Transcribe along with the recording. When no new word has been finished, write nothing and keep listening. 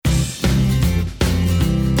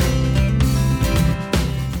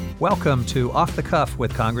Welcome to Off the Cuff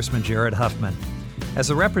with Congressman Jared Huffman.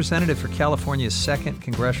 As a representative for California's 2nd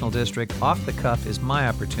Congressional District, Off the Cuff is my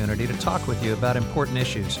opportunity to talk with you about important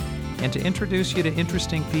issues and to introduce you to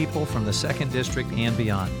interesting people from the 2nd District and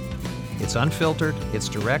beyond. It's unfiltered, it's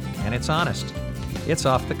direct, and it's honest. It's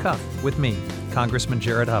Off the Cuff with me, Congressman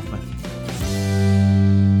Jared Huffman.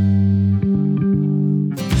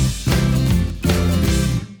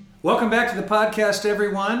 Welcome back to the podcast,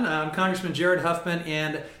 everyone. I'm Congressman Jared Huffman,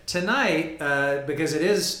 and tonight, because it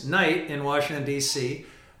is night in Washington, D.C.,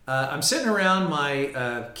 I'm sitting around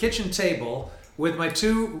my kitchen table with my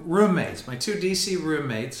two D.C.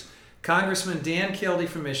 roommates, Congressman Dan Kildee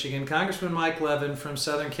from Michigan, Congressman Mike Levin from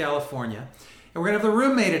Southern California, and we're going to have the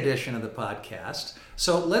roommate edition of the podcast.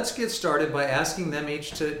 So let's get started by asking them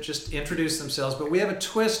each to just introduce themselves, but we have a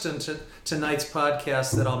twist into tonight's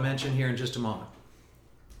podcast that I'll mention here in just a moment.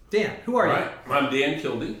 Dan, who are you? I'm Dan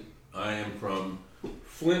Kildee. I am from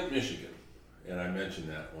Flint, Michigan, and I mention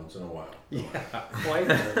that once in a while. Yeah,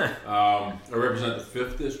 quite. I represent the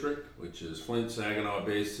 5th District, which is Flint, Saginaw,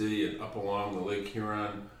 Bay City, and up along the Lake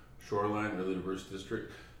Huron shoreline, really diverse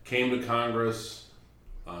district. Came to Congress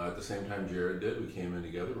at the same time Jared did. We came in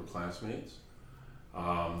together. We're classmates.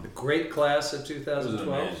 The great class of 2012.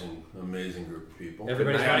 It was an amazing group of people.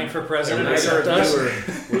 Everybody's running for president.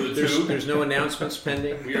 We're the two. There's no announcements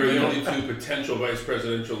pending. We are the only two potential vice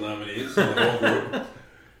presidential nominees in the whole group.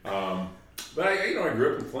 But I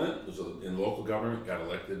grew up in Flint. Was in local government. Got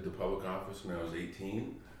elected to public office when I was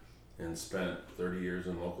 18, and spent 30 years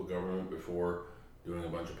in local government before doing a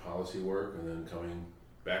bunch of policy work, and then coming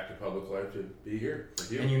back to public life to be here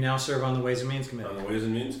with you. And you now serve on the Ways and Means Committee. On the Ways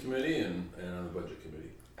and Means Committee and on the Budget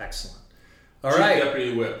Committee. Excellent. All right. Chief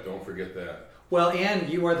Deputy Whip, don't forget that. Well, and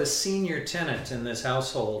you are the senior tenant in this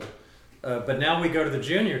household. But now we go to the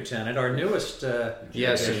junior tenant, our newest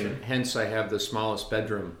Yes, addition. and hence I have the smallest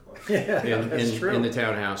bedroom that's true. in the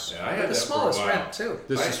townhouse. Yeah, I had the that smallest for a while. rent, too.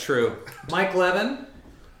 This is true. Mike Levin, Hi,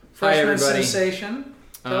 freshman everybody. sensation.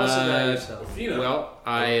 Tell us about yourself. Well,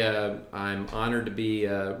 I'm honored to be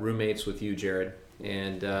roommates with you, Jared.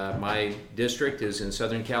 And my district is in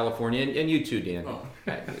Southern California, and you too, Dan. Oh.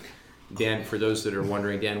 Dan, for those that are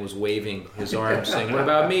wondering, Dan was waving his arms saying, what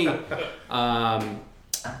about me?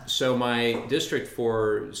 So my district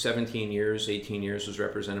for 18 years was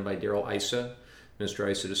represented by Darrell Issa. Mr.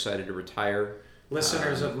 Issa decided to retire.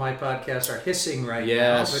 Listeners of my podcast are hissing right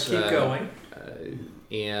yes, now, but keep going.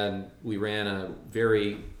 And we ran a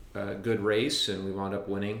very good race, and we wound up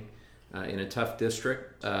winning in a tough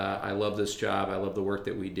district. I love this job. I love the work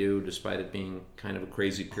that we do, despite it being kind of a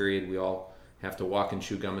crazy period. We all have to walk and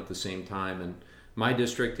chew gum at the same time. And my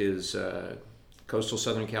district is coastal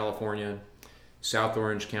Southern California, South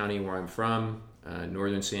Orange County, where I'm from,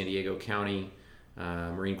 northern San Diego County,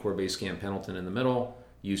 Marine Corps Base Camp Pendleton in the middle,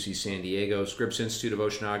 UC San Diego, Scripps Institute of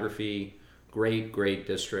Oceanography, great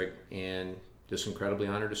district, and just incredibly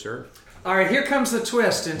honored to serve. All right, here comes the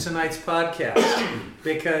twist in tonight's podcast,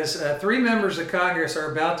 because 3 members of Congress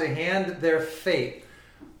are about to hand their fate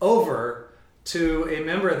over to a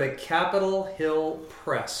member of the Capitol Hill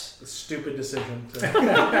Press. A stupid decision.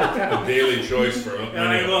 A daily choice for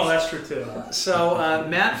many of Well, us. that's true too. So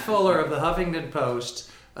Matt Fuller of the Huffington Post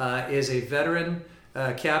is a veteran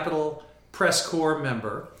Capitol Press Corps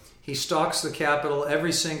member. He stalks the Capitol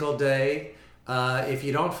every single day. If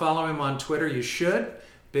you don't follow him on Twitter, you should,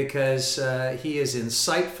 because he is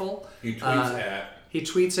insightful. He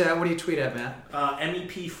tweets at. What do you tweet at, Matt?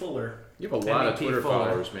 MEP Fuller. You have a lot of MEP Twitter Fuller.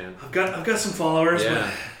 followers, man. I've got some followers.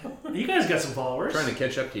 Yeah. But you guys got some followers. Trying to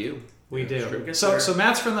catch up to you. We do. True. So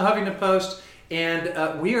Matt's from the Huffington Post,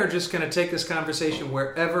 and we are just going to take this conversation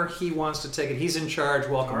wherever he wants to take it. He's in charge.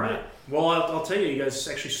 Welcome, All right. Matt. Well, I'll tell you, you guys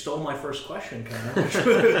actually stole my first question, kind of.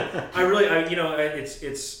 It's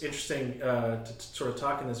interesting to sort of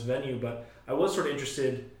talk in this venue, but I was sort of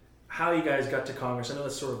interested how you guys got to Congress. I know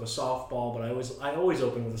that's sort of a softball, but I always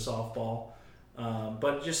open with a softball.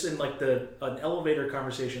 But just in like an elevator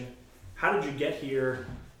conversation, how did you get here,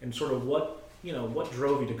 and sort of what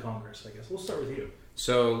drove you to Congress? I guess we'll start with you.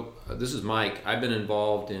 So this is Mike. I've been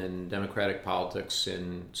involved in Democratic politics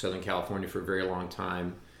in Southern California for a very long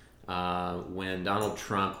time. When Donald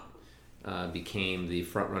Trump became the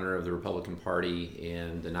frontrunner of the Republican Party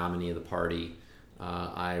and the nominee of the party,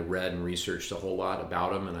 I read and researched a whole lot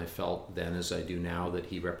about him, and I felt then, as I do now, that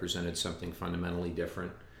he represented something fundamentally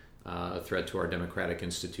different, a threat to our democratic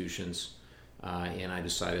institutions. And I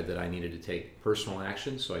decided that I needed to take personal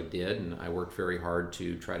action, so I did, and I worked very hard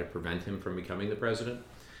to try to prevent him from becoming the president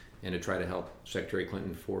and to try to help Secretary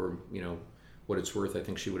Clinton for, what it's worth. I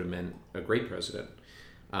think she would have been a great president.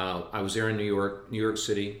 I was there in New York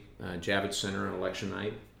City, Javits Center on election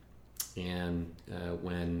night, And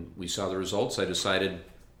when we saw the results, I decided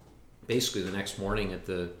basically the next morning at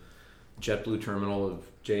the JetBlue terminal of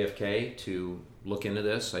JFK to look into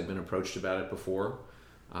this. I'd been approached about it before.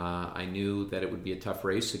 I knew that it would be a tough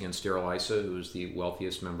race against Darrell Issa, who was the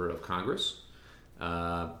wealthiest member of Congress.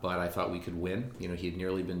 But I thought we could win. He had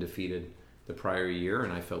nearly been defeated the prior year,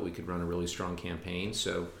 and I felt we could run a really strong campaign.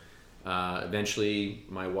 So eventually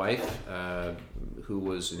my wife, who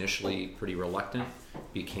was initially pretty reluctant,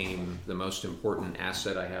 became the most important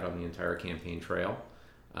asset I had on the entire campaign trail.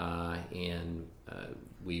 And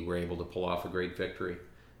we were able to pull off a great victory.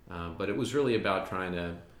 But it was really about trying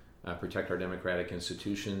to protect our democratic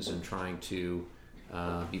institutions and trying to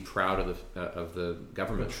be proud of the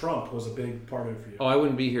government. But Trump was a big part of it for you. Oh, I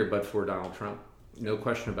wouldn't be here but for Donald Trump. No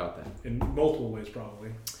question about that. In multiple ways, probably,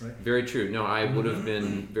 right? Very true. No, I would have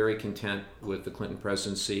been very content with the Clinton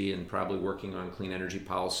presidency and probably working on clean energy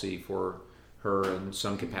policy for her in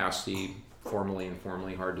some capacity, formally,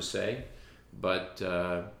 informally, hard to say. But,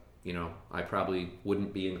 I probably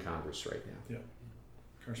wouldn't be in Congress right now. Yeah.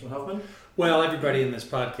 Congressman Huffman? Well, everybody in this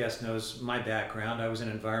podcast knows my background. I was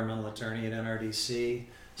an environmental attorney at NRDC,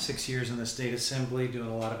 6 years in the state assembly doing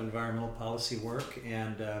a lot of environmental policy work,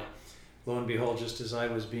 and lo and behold, just as I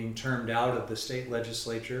was being termed out of the state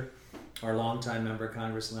legislature, our longtime member,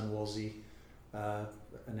 Congress Lynn Woolsey,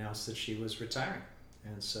 announced that she was retiring,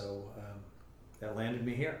 and so that landed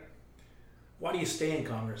me here. Why do you stay in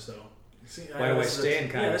Congress, though? See, Why do I stay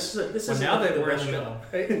in Congress? Yeah, this well, is now that we're in best the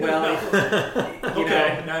show. well,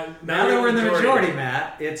 Okay, now that we're in the majority,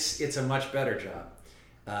 Matt, it's a much better job,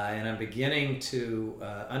 and I'm beginning to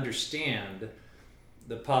understand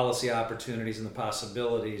the policy opportunities and the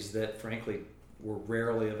possibilities that, frankly, were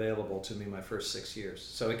rarely available to me my first 6 years.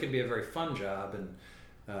 So it can be a very fun job,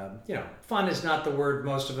 and fun is not the word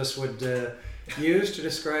most of us would use to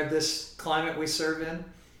describe this climate we serve in.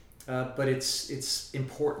 But it's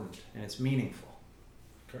important and it's meaningful.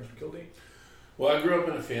 Congressman Kildee? Well, I grew up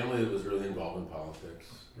in a family that was really involved in politics.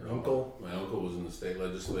 Your uncle? My uncle was in the state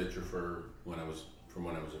legislature from when I was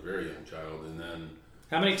a very young child, and then.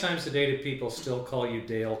 How many times a day do people still call you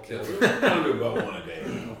Dale Kildee? Down to about one a day.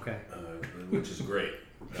 Okay. Which is great,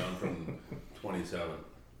 down from 27.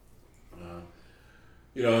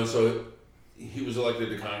 So he was elected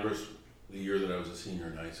to Congress the year that I was a senior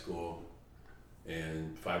in high school.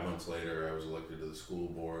 And 5 months later, I was elected to the school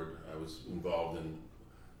board. I was involved in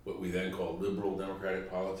what we then called liberal democratic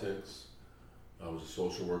politics. I was a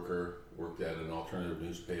social worker, worked at an alternative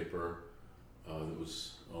newspaper that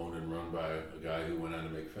was owned and run by a guy who went on to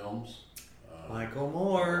make films. Michael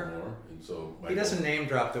Moore. And so he doesn't name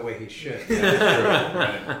drop the way he should.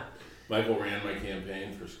 Right. Michael ran my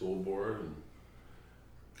campaign for school board. And,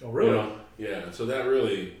 oh, really? Yeah. And so that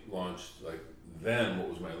really launched, then what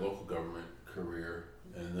was my local government career,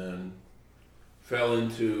 and then fell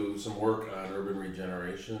into some work on urban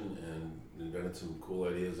regeneration and invented some cool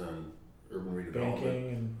ideas on urban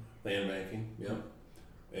redevelopment, land banking. Yep.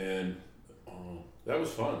 And that was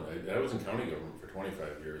fun. I was in county government for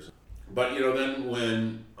 25 years. But then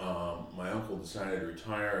when my uncle decided to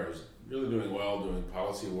retire, I was really doing well doing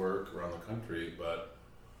policy work around the country, but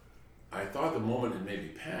I thought the moment had maybe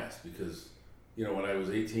passed because when I was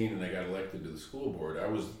 18 and I got elected to the school board, I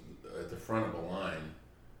was at the front of a line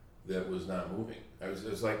that was not moving. It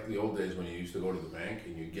was like the old days when you used to go to the bank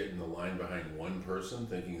and you get in the line behind one person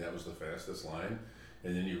thinking that was the fastest line,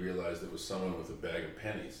 and then you realized it was someone with a bag of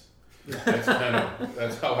pennies.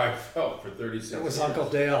 That's how I felt for 36 years. That was Uncle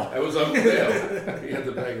Dale. That was Uncle Dale. He had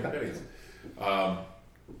the bag of pennies.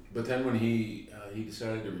 But then when he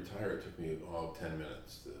decided to retire, it took me all 10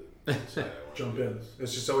 minutes to decide I wanted jump to do in. this.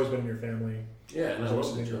 It's just always been in your family. Yeah, and It's I always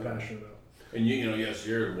wasn't something you're sure. passionate about. And yes,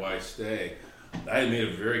 Jared, why stay? I had made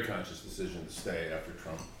a very conscious decision to stay after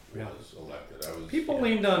Trump was elected. People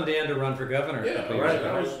leaned on Dan to run for governor. Yeah, Right.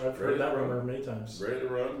 I've heard that rumor many times. ready to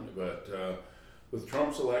run, but with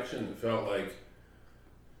Trump's election, it felt like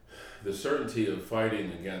the certainty of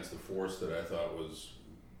fighting against a force that I thought was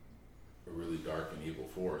a really dark and evil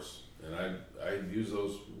force, and I use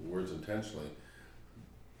those words intentionally,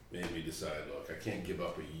 made me decide, look, I can't give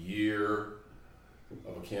up a year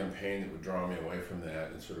of a campaign that would draw me away from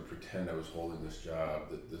that and sort of pretend I was holding this job.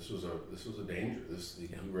 That this was a danger. He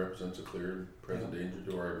represents a clear and present danger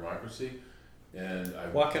to our democracy. And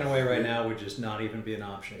walking away right now would just not even be an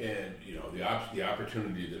option. And the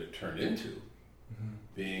opportunity that it turned into,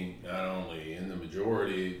 being not only in the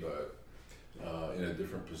majority but in a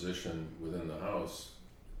different position within the House,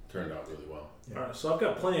 turned out really well. Yeah. All right, so I've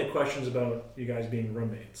got plenty of questions about you guys being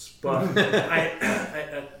roommates, but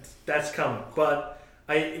I that's coming. But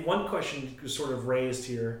one question was sort of raised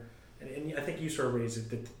here and I think you sort of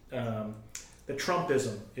raised it, that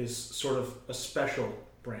Trumpism is sort of a special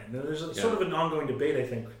brand. And there's sort of an ongoing debate, I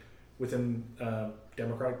think, within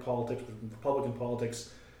Democratic politics, within Republican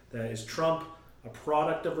politics, that is Trump a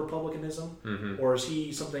product of Republicanism, or is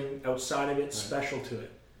he something outside of it, special to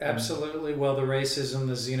it? Absolutely. Well, the racism,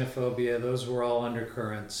 the xenophobia, those were all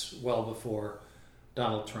undercurrents well before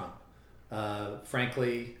Donald Trump.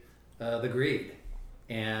 Frankly, the greed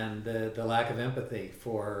and the lack of empathy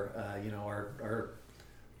for our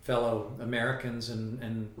fellow Americans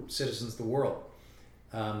and citizens of the world.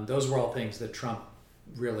 Those were all things that Trump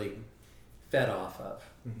really fed off of.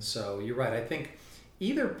 So you're right. I think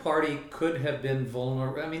either party could have been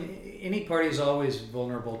vulnerable. I mean, any party is always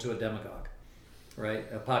vulnerable to a demagogue, right?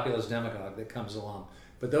 A populist demagogue that comes along.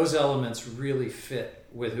 But those elements really fit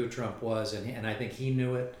with who Trump was, and I think he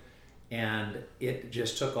knew it, and it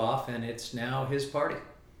just took off, and it's now his party.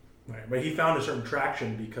 Right, but he found a certain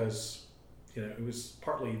traction because it was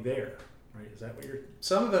partly there, right? Is that what you're?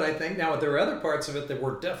 Some of it, I think. Now, there were other parts of it that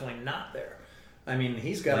were definitely not there. I mean,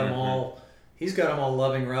 he's got them all. He's got them all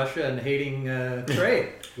loving Russia and hating trade.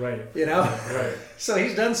 Right. Right. So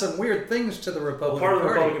he's done some weird things to the Republican Party. Part of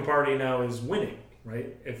the Republican Party now is winning,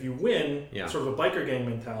 right? If you win, sort of a biker gang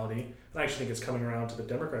mentality. I actually think it's coming around to the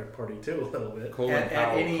Democratic Party too a little bit. Colin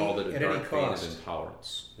Powell called it a dark vein of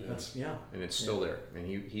intolerance. Yeah. And it's still there. And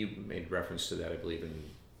he made reference to that, I believe, in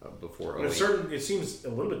before. But it seems a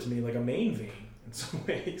little bit to me like a main vein in some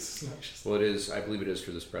ways. Not just... Well, it is. I believe it is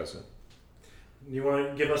for this president. You want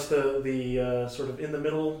to give us the sort of in the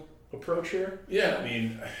middle approach here? Yeah, I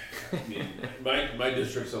mean, my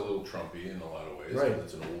district's a little Trumpy in a lot of ways. Right.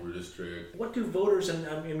 It's an older district. What do voters, and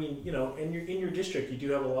I mean, in your district, you do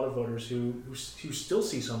have a lot of voters who still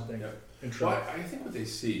see something in Trump. Well, I think what they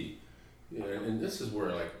see, and this is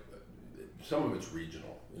where some of it's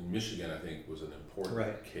regional. In Michigan, I think was an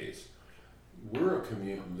important case. We're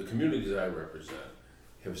the communities I represent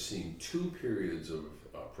have seen 2 periods of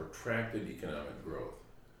protracted economic growth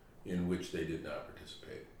in which they did not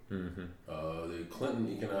participate. The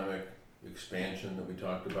Clinton economic expansion that we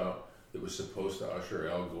talked about that was supposed to usher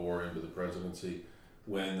Al Gore into the presidency,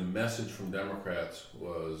 when the message from Democrats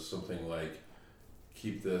was something like,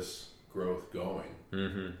 keep this growth going.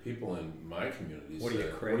 People in my community said,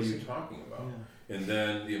 what are you talking about? Yeah. And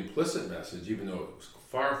then the implicit message, even though it was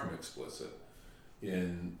far from explicit,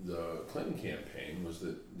 in the Clinton campaign was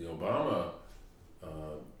that the Obama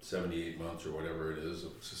 78 months or whatever it is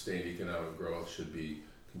of sustained economic growth should be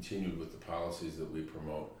continued with the policies that we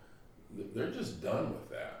promote. They're just done with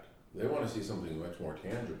that. They want to see something much more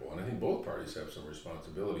tangible. And I think both parties have some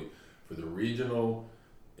responsibility for the regional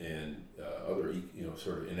and other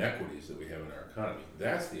sort of inequities that we have in our economy.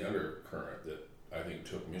 That's the undercurrent that I think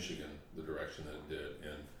took Michigan the direction that it did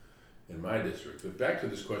in my district. But back to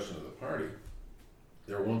this question of the party,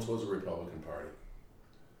 there once was a Republican Party.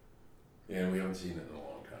 And we haven't seen it in a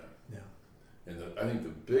long time. Yeah. And I think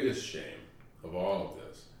the biggest shame of all of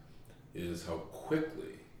this is how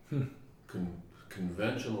quickly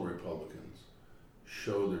conventional Republicans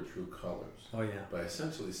show their true colors. By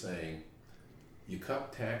essentially saying, you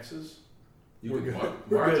cut taxes, you can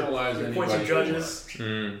marginalize anybody judges.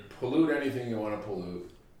 Pollute anything you want to pollute,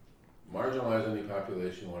 marginalize any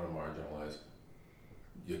population you want to marginalize.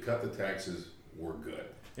 You cut the taxes, we're good.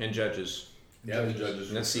 And judges. Yeah, the judges.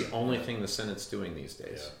 And that's the only thing the Senate's doing these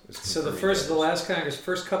days. Yeah. So the last Congress,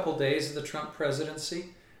 first couple days of the Trump presidency,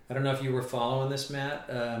 I don't know if you were following this, Matt,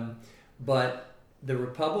 but the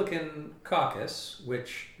Republican caucus,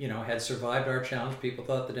 which had survived our challenge, people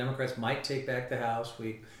thought the Democrats might take back the House.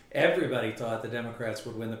 Everybody thought the Democrats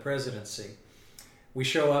would win the presidency. We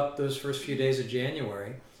show up those first few days of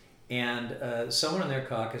January, and someone in their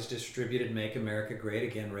caucus distributed "Make America Great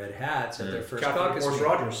Again" red hats at their first caucus meeting.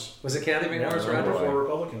 Rogers. Was it Kathy McMorris-Rodgers?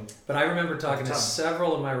 Republican. But I remember talking to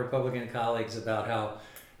several of my Republican colleagues about how,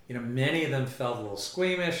 many of them felt a little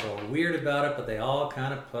squeamish, a little weird about it, but they all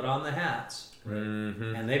kind of put on the hats.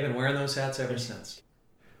 And they've been wearing those hats ever since.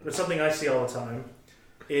 But something I see all the time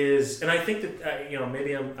is, and I think that,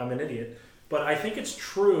 maybe I'm an idiot, but I think it's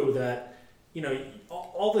true that,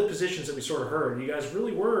 all the positions that we sort of heard, you guys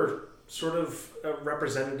really were sort of a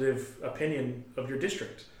representative opinion of your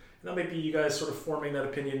district. And that may be you guys sort of forming that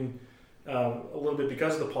opinion a little bit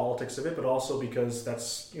because of the politics of it, but also because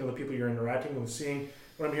that's, the people you're interacting with, seeing.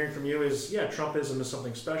 What I'm hearing from you is, Trumpism is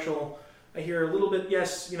something special. I hear a little bit,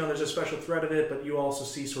 yes, there's a special thread of it, but you also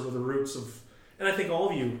see sort of the roots of, and I think all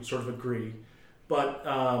of you sort of agree. But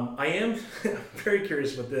I am very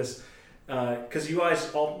curious about this, because you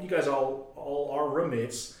guys all are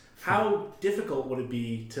roommates. How difficult would it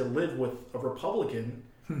be to live with a Republican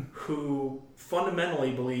who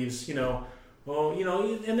fundamentally believes, and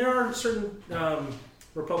there are certain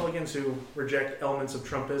Republicans who reject elements of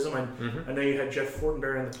Trumpism. I know you had Jeff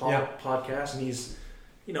Fortenberry on the podcast, and he's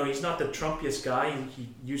not the Trumpiest guy. He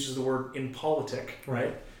uses the word impolitic,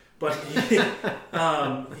 right? But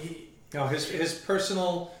his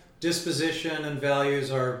personal disposition and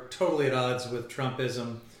values are totally at odds with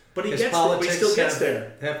Trumpism. But he still gets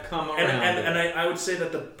there. Have come around. And I would say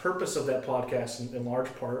that the purpose of that podcast, in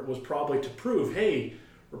large part, was probably to prove, hey,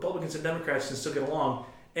 Republicans and Democrats can still get along,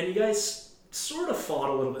 and you guys sort of fought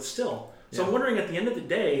a little bit still. So I'm wondering, at the end of the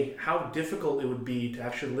day, how difficult it would be to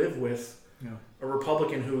actually live with a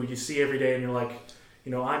Republican who you see every day, and you're like,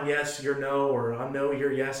 I'm yes, you're no, or I'm no,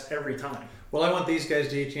 you're yes, every time. Well, I want these guys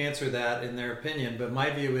to each answer that in their opinion, but my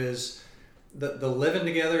view is the living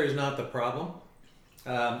together is not the problem.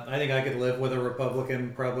 I think I could live with a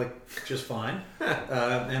Republican probably just fine.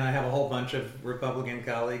 And I have a whole bunch of Republican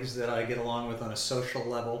colleagues that I get along with on a social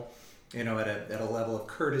level, at a level of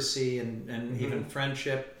courtesy and even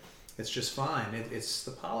friendship. It's just fine. It's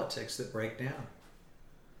the politics that break down.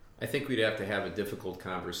 I think we'd have to have a difficult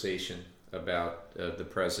conversation about the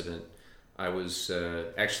president. I was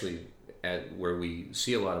actually at where we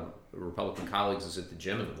see a lot of Republican colleagues is at the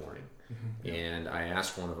gym in the morning. And I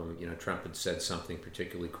asked one of them, Trump had said something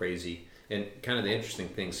particularly crazy. And kind of the interesting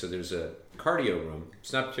thing, so there's a cardio room.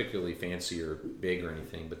 It's not particularly fancy or big or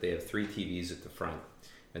anything, but they have 3 TVs at the front.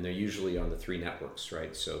 And they're usually on the 3 networks,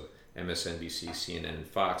 right? So MSNBC, CNN, and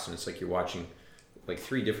Fox. And it's like you're watching like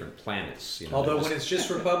 3 different planets. Although when it's just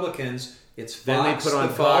Republicans, it's Fox, then they put on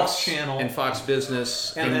the Fox Golf channel, and Fox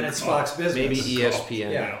Business. And then it's Fox Business. Maybe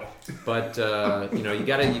ESPN. Yeah. But you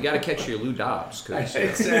gotta catch your Lou Dobbs,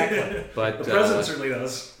 exactly. But the president certainly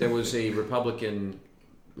does. There was a Republican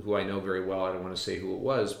who I know very well. I don't want to say who it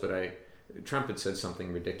was, but Trump had said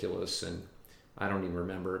something ridiculous, and I don't even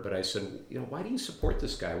remember. But I said, why do you support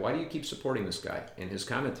this guy? Why do you keep supporting this guy? And his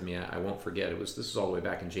comment to me, I won't forget. This is all the way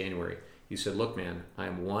back in January. He said, "Look, man, I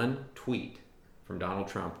am one tweet from Donald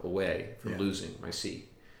Trump away from losing my seat."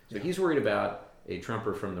 So he's worried about a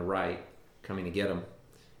Trumper from the right coming to get him.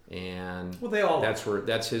 And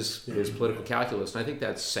that's his political calculus, and I think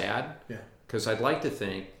that's sad. Because I'd like to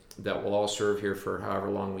think that we'll all serve here for however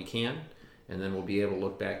long we can, and then we'll be able to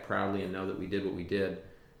look back proudly and know that we did what we did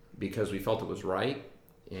because we felt it was right,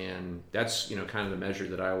 and that's kind of the measure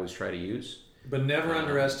that I always try to use. But never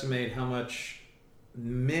underestimate how much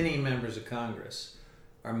many members of Congress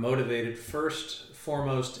are motivated first,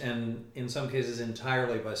 foremost, and in some cases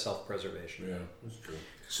entirely by self-preservation. Yeah, that's true.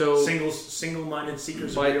 So single-minded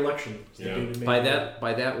seekers of re-election. By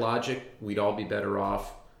that logic, we'd all be better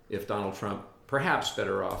off if Donald Trump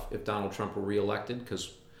were reelected,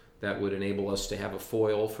 because that would enable us to have a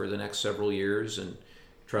foil for the next several years. And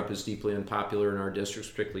Trump is deeply unpopular in our districts,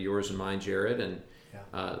 particularly yours and mine, Jared. And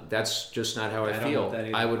that's just not how I feel.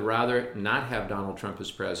 I would rather not have Donald Trump as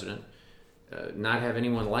president, not have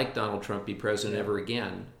anyone like Donald Trump be president ever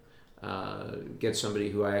again. Get somebody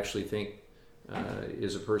who I actually think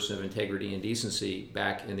is a person of integrity and decency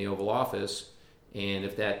back in the Oval Office, and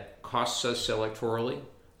if that costs us electorally,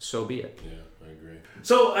 so be it. Yeah, I agree.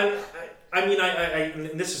 So I mean,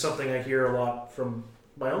 and this is something I hear a lot from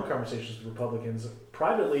my own conversations with Republicans.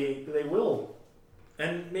 Privately, they will,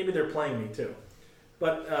 and maybe they're playing me too,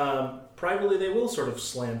 but privately they will sort of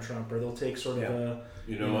slam Trump, or they'll take sort of a.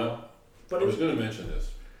 You know what? But I was going to mention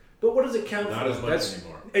this. But what does it count for? Not as much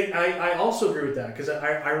anymore. I also agree with that, because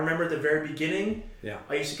I remember at the very beginning,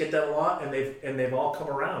 I used to get that a lot, and they've all come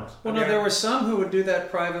around. Well, no, there were some who would do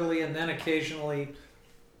that privately and then occasionally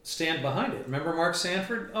stand behind it. Remember Mark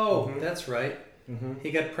Sanford? Oh, that's right.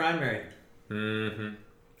 He got primaried. And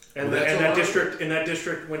that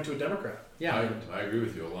district went to a Democrat. Yeah, I agree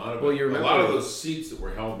with you. A lot of those seats that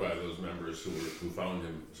were held by those members who found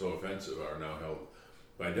him so offensive are now held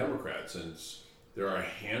by Democrats, and there are a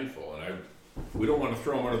handful, and we don't want to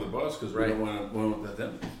throw them under the bus because we don't want to let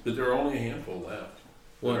them. But there are only a handful left.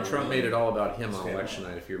 Well, and Trump made it all about him on election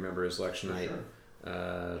night. If you remember his election night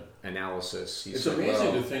analysis, it's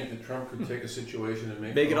amazing to think that Trump could take a situation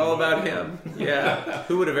and make it all about him. Yeah,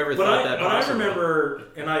 who would have ever thought that? But I remember,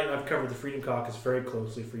 and I've covered the Freedom Caucus very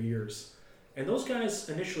closely for years, and those guys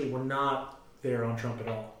initially were not there on Trump at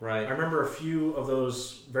all. Right. I remember a few of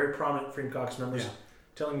those very prominent Freedom Caucus members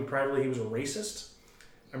telling me privately he was a racist.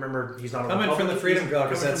 I remember he's not a Republican. Coming from the Freedom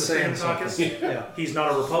Caucus, that's saying something. He's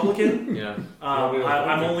not a Republican.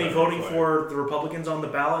 I'm only voting for for the Republicans on the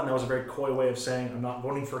ballot, and that was a very coy way of saying I'm not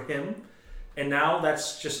voting for him. And now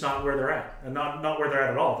that's just not where they're at, and not where they're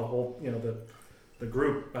at all. The whole, the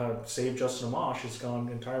group, save Justin Amash, has gone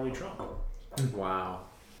entirely Trump. Wow.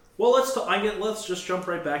 Well, let's just jump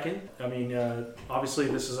right back in. I mean, obviously,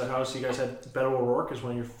 this is a house you guys had. Beto O'Rourke is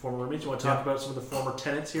one of your former roommates. You want to talk about some of the former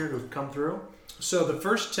tenants here who've come through? So the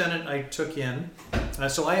first tenant I took in,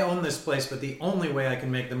 so I own this place, but the only way I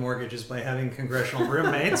can make the mortgage is by having congressional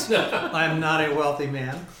roommates. I'm not a wealthy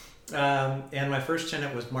man. And my first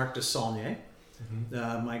tenant was Mark DeSaulnier,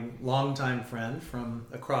 my longtime friend from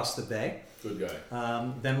across the bay. Good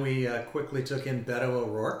guy. Then we quickly took in Beto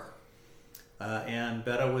O'Rourke. And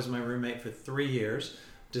Beto was my roommate for 3 years.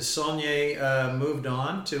 DeSaulnier moved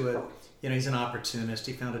on to he's an opportunist.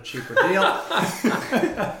 He found a cheaper deal.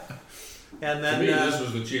 And then to me, this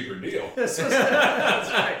was the cheaper deal. That's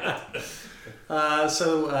right.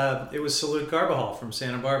 So it was Salud Carbajal from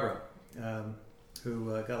Santa Barbara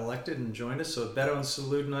who got elected and joined us. So Beto and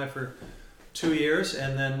Salud and I for 2 years.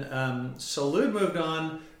 And then Salud moved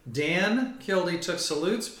on. Dan Kildee took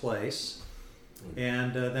Salud's place.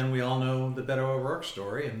 And then we all know the Beto O'Rourke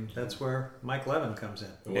story, and that's where Mike Levin comes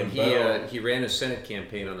in. And he ran a Senate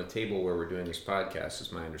campaign on the table where we're doing this podcast,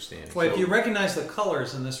 is my understanding. Well, if you recognize the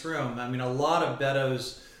colors in this room, I mean, a lot of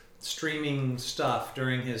Beto's streaming stuff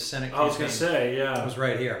during his Senate campaign. I was going to say, yeah. It was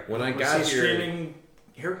right here. When I got here... streaming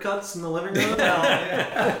haircuts in the living room?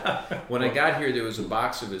 When I got here, there was a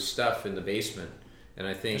box of his stuff in the basement. And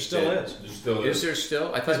I think there still is. Is there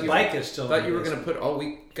still? I thought his bike is still. I thought you were going to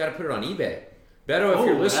we got to put it on eBay. Beto, if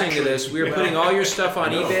you're listening to this, we are putting all your stuff on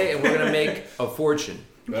eBay, and we're going to make a fortune.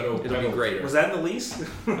 It'll be great. Was that in the lease?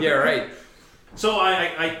 Yeah, right. So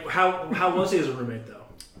how was he as a roommate though?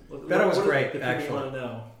 Beto was great, actually. Want to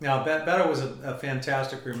know? Now, Beto was a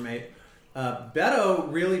fantastic roommate.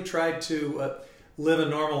 Beto really tried to live a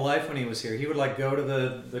normal life when he was here. He would go to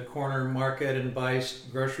the corner market and buy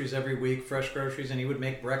groceries every week, fresh groceries, and he would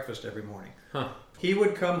make breakfast every morning. Huh. He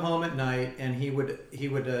would come home at night and he would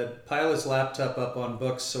pile his laptop up on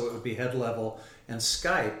books so it would be head level and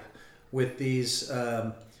Skype with these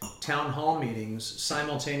town hall meetings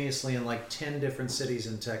simultaneously in 10 different cities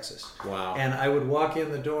in Texas. Wow. And I would walk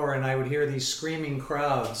in the door and I would hear these screaming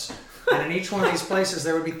crowds. And in each one of these places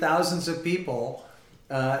there would be thousands of people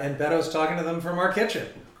and Beto's talking to them from our kitchen.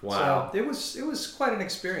 Wow. So it was quite an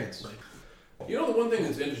experience. You know, the one thing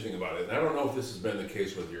that's interesting about it, and I don't know if this has been the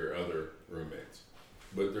case with your other roommates,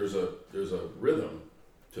 but there's a rhythm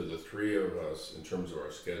to the three of us in terms of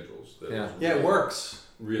our schedules. It works.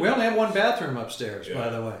 Really, we only have one bathroom upstairs, by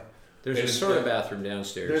the way. There's a sort of bathroom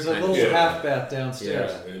downstairs. There's a little half bath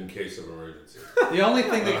downstairs. Yeah, in case of emergency. The only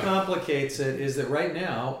thing that complicates it is that right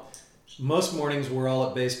now, most mornings we're all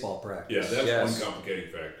at baseball practice. Yeah, that's one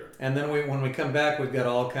complicating factor. And then when we come back, we've got to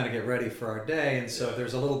all kind of get ready for our day, and so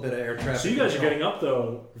there's a little bit of air traffic. So you guys are getting up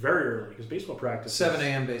though very early because baseball practice. 7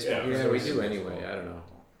 a.m. baseball. Yeah, we do anyway. I don't know.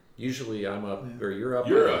 Usually I'm up, or you're up.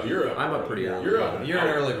 You're up. I'm up pretty early. You're an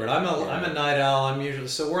early bird. I'm a night owl. I'm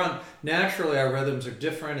usually we're on. Naturally, our rhythms are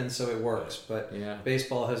different, and so it works. But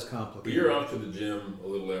baseball has complicated. But you're off to the gym a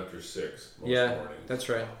little after 6 most mornings. That's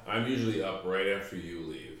right. I'm usually up right after you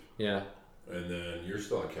leave. Yeah. And then you're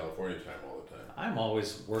still in California time all the time. I'm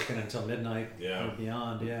always working until midnight or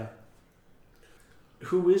beyond. Yeah.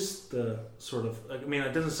 Who is the sort of? I mean,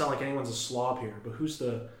 it doesn't sound like anyone's a slob here, but who's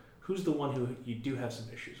the one who you do have some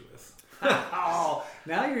issues with? Oh,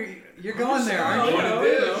 now you're going there, aren't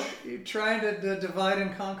you? You're trying to divide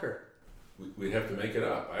and conquer. We'd have to make it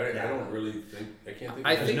up. I don't really think I can't think.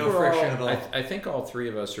 I think no friction at all. I think all three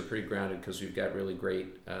of us are pretty grounded because we've got really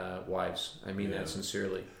great wives. I mean that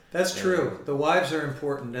sincerely. That's true. The wives are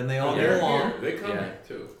important, and they all get along. They come back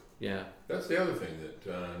too. Yeah. That's the other thing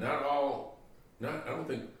that I don't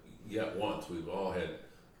think yet once we've all had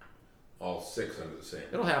all 6 under the same.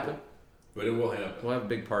 It'll happen. But it will happen. We'll have a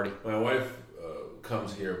big party. My wife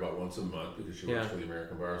comes here about once a month because she works for the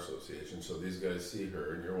American Bar Association. So these guys see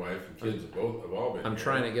her, and your wife and kids have all been. I'm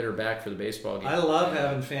trying to get her back for the baseball game. I love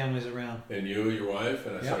having families around. And your wife,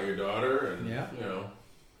 and I saw your daughter, and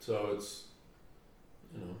so it's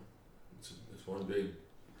it's one big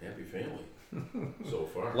happy family so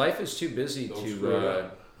far. Life is too busy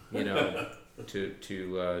to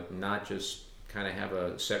not just kind of have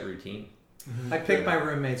a set routine. I pick my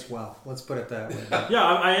roommates well. Let's put it that way. Yeah,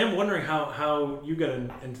 I am wondering how you got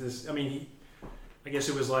into this. I mean, I guess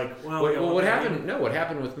it was like, what happened? No, what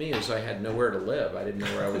happened with me is I had nowhere to live. I didn't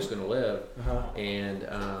know where I was going to live,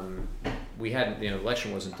 and we hadn't. The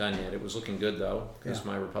election wasn't done yet. It was looking good though, because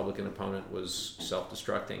my Republican opponent was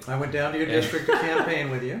self-destructing. I went down to your district to campaign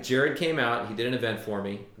with you. Jared came out. He did an event for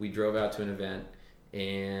me. We drove out to an event,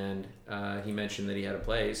 and he mentioned that he had a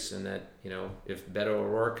place, and that if Beto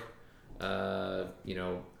O'Rourke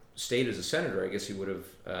stayed as a senator, I guess he would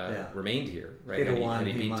have remained here, right? Had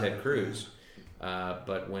he beat Ted Cruz.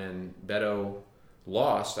 But when Beto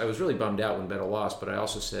lost, I was really bummed out when Beto lost, but I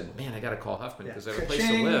also said, man, I got to call Huffman because I have a place to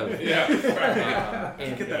Ka-ching. live. Yeah.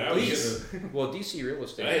 Get that lease. Well, DC real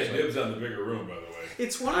estate. I is had like- dibs on the bigger room, by the way.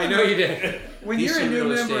 It's one of I the know you did. When DC you're a new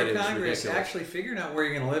real member estate of is Congress, ridiculous. actually figuring out where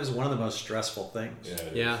you're going to live is one of the most stressful things. Yeah. it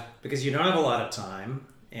is. Yeah. Because you don't have a lot of time,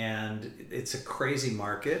 and it's a crazy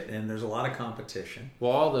market, and there's a lot of competition.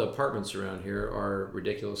 Well, all the apartments around here are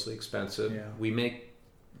ridiculously expensive. Yeah. We make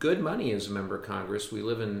good money as a member of Congress. I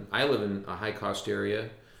live in a high cost area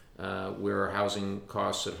where our housing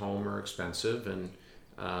costs at home are expensive, and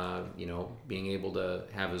being able to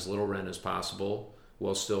have as little rent as possible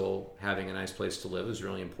while still having a nice place to live is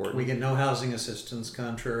really important. We get no housing assistance,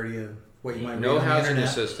 contrary to what you might read No on the housing internet.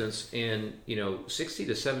 assistance, and 60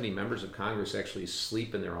 to 70 members of Congress actually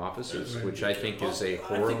sleep in their offices, which I think is a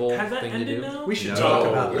horrible has that thing to ended do. now? We should No. talk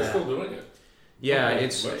about We're that. still doing it. Yeah, Okay,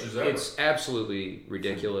 it's much as ever. it's absolutely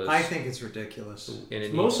ridiculous. I think it's ridiculous. And it It's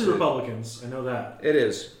needs mostly to- Republicans. I know that. It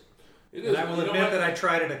is. It And is. I will You know admit what? that I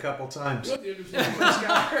tried it a couple times. You know what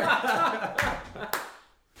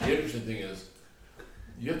the interesting thing is,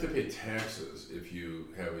 you have to pay taxes if you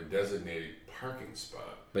have a designated parking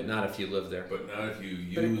spot, But not if you live there. but not if you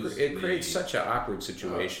But use it creates such an awkward Oh, it's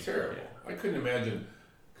situation. terrible. I couldn't imagine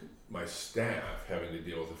my staff having to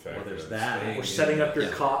deal with the fact Well, there's I'm that. staying We're in- setting up your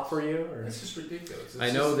Yeah. cot for you. Or? It's just ridiculous. It's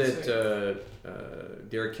I know just that insane.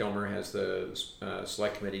 Derek Kilmer has the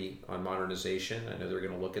select committee on modernization. I know they're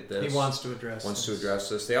going to look at this. He wants to address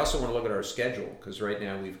this. They also want to look at our schedule because right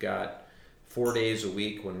now we've got 4 days a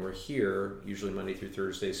week when we're here, usually Monday through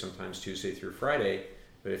Thursday, sometimes Tuesday through Friday.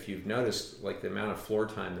 But if you've noticed, like the amount of floor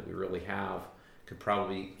time that we really have could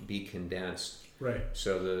probably be condensed. Right.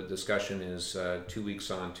 So the discussion is 2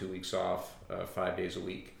 weeks on, 2 weeks off, 5 days a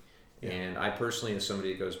week. Yeah. And I personally, as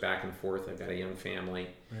somebody that goes back and forth, I've got a young family.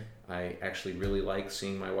 Right. I actually really like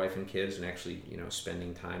seeing my wife and kids and actually,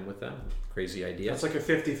 spending time with them. Crazy idea. That's like a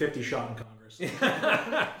 50-50 shot in Congress.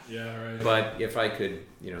 Yeah, right. But if I could,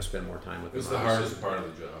 spend more time with It's them. the obviously. hardest part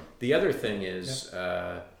of the job. The other thing is,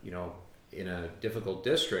 in a difficult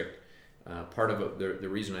district, part of the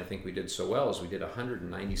reason I think we did so well is we did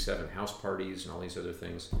 197 house parties and all these other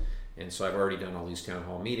things. And so I've already done all these town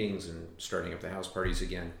hall meetings and starting up the house parties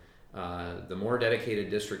again. The more dedicated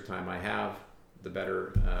district time I have, the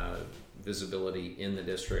better visibility in the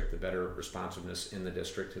district, the better responsiveness in the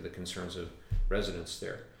district to the concerns of residents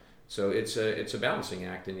there. So it's a balancing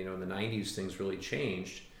act. And, in the 90s, things really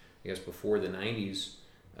changed. I guess before the 90s,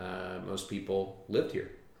 most people lived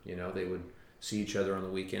here. They would see each other on the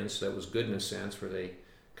weekends. So that was good in a sense where they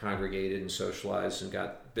congregated and socialized and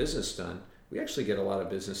got business done. We actually get a lot of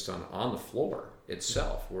business done on the floor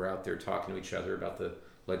itself. We're out there talking to each other about the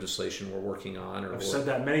legislation we're working on. I've said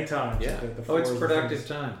that many times. Yeah. that the Oh, floor it's is the productive things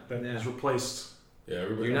time. That Yeah. is replaced. Yeah,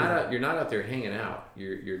 everybody. You're not out there hanging out.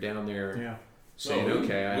 You're down there Yeah. saying, No,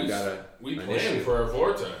 okay, I've got we an plan issue. for our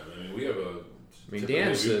floor time. I mean, we have a. Dan's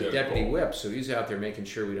typically the we've got deputy goal. whip, so he's out there making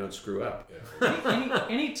sure we don't screw up. Yeah.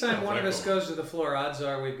 Anytime one of us goes to the floor, odds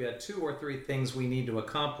are we've got 2 or 3 things we need to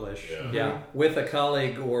accomplish Yeah. with a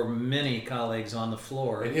colleague or many colleagues on the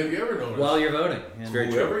floor And have you ever noticed while you're voting. And very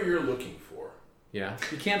true. whoever you're looking for Yeah,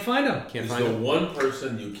 you can't find them. can't is find the him. one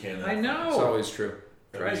person you cannot I find? know. It's always true.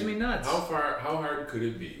 I Drives mean, me nuts. How hard could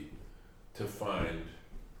it be to find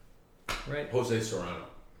Right. Jose Serrano?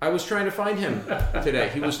 I was trying to find him today.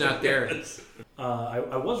 He was not there. I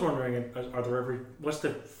was wondering, are there what's the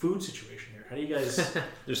food situation here? How do you guys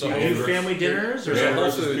There's do a you Whole do Foods. family dinners? Or There's a Man Whole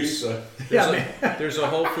versus Foods. pizza. There's a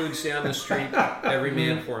Whole Foods down the street. Every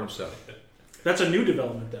man for himself. That's a new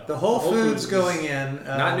development, though. The Whole Foods going in.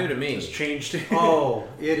 Not new to me. It's changed. Oh,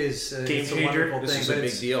 it is Game it's a changer. wonderful This thing. is a but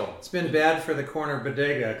big deal. It's been bad for the corner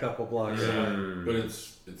bodega a couple blocks away. Mm. But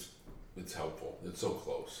it's helpful. It's so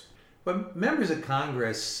close. But members of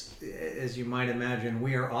Congress, as you might imagine,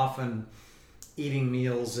 we are often eating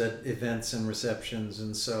meals at events and receptions,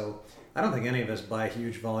 and so I don't think any of us buy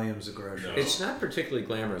huge volumes of groceries. No. It's not particularly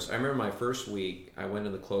glamorous. I remember my first week, I went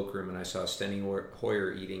in the cloakroom and I saw Steny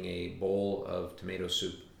Hoyer eating a bowl of tomato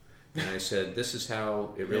soup. And I said, this is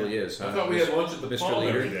how it really is, huh? I thought we had lunch at the Mr. Palm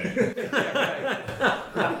Leader. every day.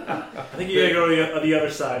 I think you gotta go to the other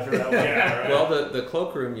side for that one. Yeah, right. Well, the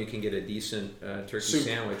cloakroom, you can get a decent turkey Soup.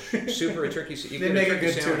 sandwich. Soup or a turkey sandwich. They make a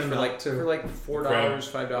good tuna melt, too. For like $4, crab.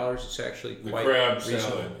 $5. It's actually The quite crab reasonable.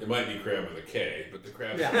 salad. It might be crab with a K, but the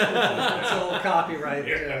crab Yeah, salad. it's a little copyright.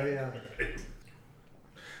 Yeah. Yeah.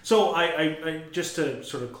 So I just to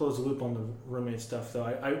sort of close the loop on the roommate stuff, though.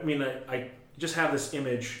 I mean, I just have this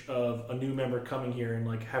image of a new member coming here and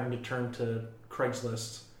like having to turn to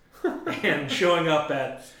Craigslist and showing up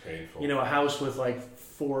at Painful. a house with like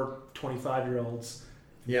 4 25-year-olds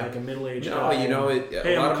Yeah. Like a middle-aged No, guy. you know,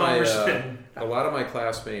 Hey, I'm a congressman. a lot of my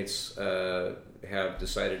classmates have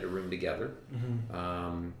decided to room together.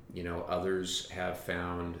 You know, others have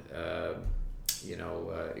found,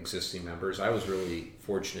 existing members. I was really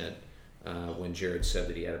fortunate when Jared said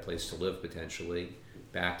that he had a place to live potentially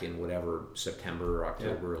back in whatever September or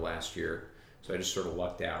October last year. So I just sort of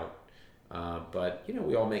lucked out. But, you know,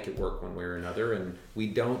 we all make it work one way or another, and we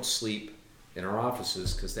don't sleep in our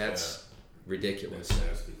offices because that's ridiculous. That's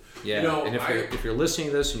nasty. Yeah, You know, and if you're listening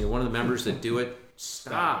to this and you're one of the members that do it,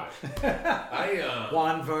 stop.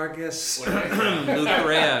 Juan Vargas. When I, Lou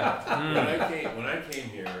Correa. when I came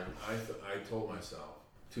here, I told myself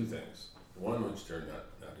two things. One, which turned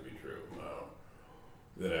not to be true,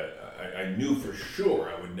 that I knew for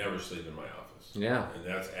sure I would never sleep in my office. Yeah. And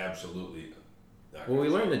that's absolutely not. Well, we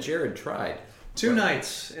learned that Jared tried. 2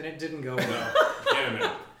 nights, and it didn't go well. Damn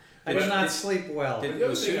it. I did not sleep well.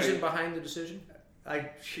 Was Susan behind the decision?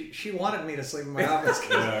 She wanted me to sleep in my office.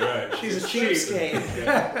 Yeah, right. She's a cheapskate.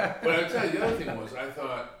 Yeah. But I tell you, the other thing was, I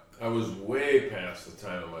thought I was way past the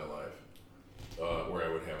time of my life where I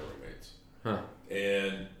would have roommates. Huh.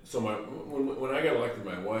 And so when I got elected,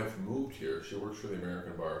 my wife moved here. She works for the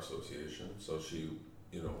American Bar Association, so she,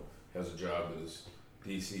 has a job that is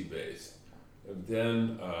DC based. And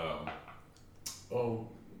then,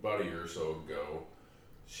 about a year or so ago,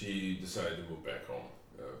 she decided to move back home,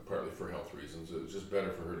 partly for health reasons. It was just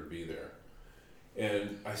better for her to be there.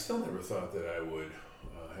 And I still never thought that I would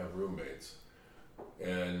have roommates.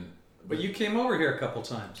 But you came over here a couple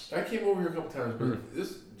times. I came over here a couple times,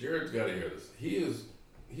 but Jared's got to hear this. He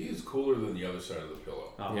is cooler than the other side of the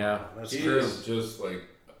pillow. Oh, yeah, that's he true. is just like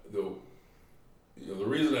the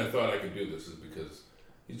reason I thought I could do this is because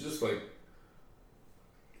he's just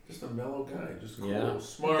a mellow guy, just cool,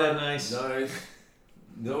 smart, nice,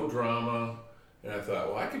 no drama. And I thought,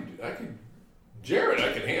 well, I could Jared,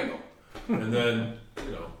 I could handle. And then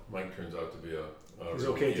Mike turns out to be a He's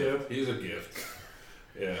okay gift. too. He's a gift.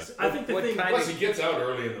 Yeah. I think the thing. Plus, he gets out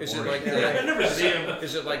early in the Is morning. it like I never see him.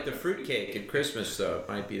 Is it like the fruitcake at Christmas though? It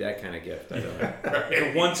might be that kind of gift. I don't know. Like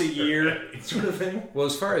a once a year sort of thing. Well,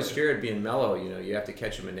 as far as Jared being mellow, you have to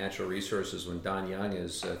catch him in natural resources when Don Young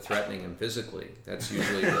is threatening him physically. That's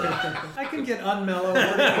usually the... I can get unmellow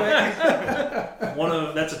pretty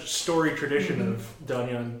quick. That's a storied tradition of Don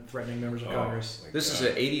Young threatening members of Congress. This is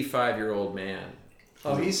an 85-year-old man.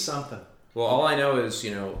 Oh, he's something. Well, all I know is,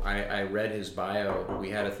 I read his bio. We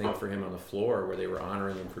had a thing for him on the floor where they were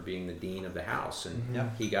honoring him for being the dean of the House. And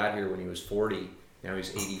he got here when he was 40. Now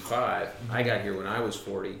he's 85. I got here when I was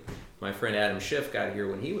 40. My friend Adam Schiff got here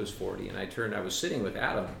when he was 40. And I was sitting with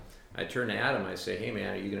Adam. I turned to Adam. I say, hey,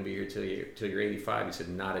 man, are you going to be here till you're 85? He said,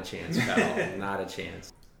 not a chance, pal. Not a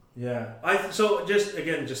chance. Yeah. So just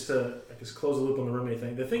to, I guess, close the loop on the roommate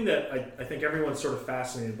thing. The thing that I think everyone's sort of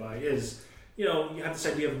fascinated by is, you have this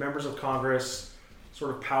idea of members of Congress,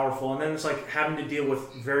 sort of powerful, and then it's like having to deal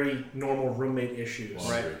with very normal roommate issues.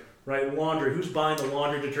 Laundry. Right? Laundry. Who's buying the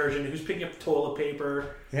laundry detergent? Who's picking up toilet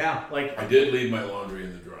paper? Yeah. I did leave my laundry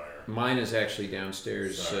in the dryer. Mine is actually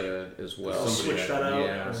downstairs as well. Switch that out.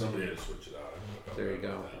 Yeah. Somebody had to switch it out. There you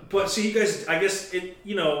go. But see, you guys, I guess the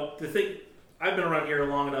thing, I've been around here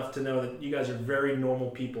long enough to know that you guys are very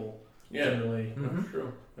normal people. Yeah. Generally. Mm-hmm.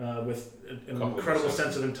 True. With an incredible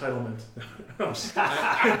sense of entitlement.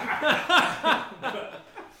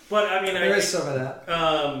 But I mean, there is some of that.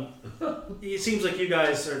 It seems like you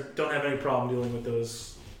guys don't have any problem dealing with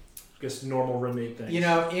those, I guess, normal roommate things.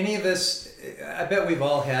 Any of us, I bet we've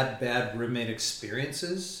all had bad roommate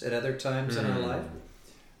experiences at other times in our life.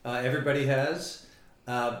 Everybody has.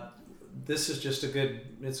 This is just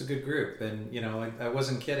it's a good group, and I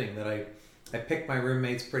wasn't kidding that I picked my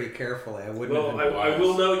roommates pretty carefully. I wouldn't. Well, I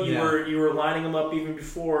will note you were lining them up even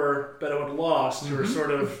before Beto had lost. You were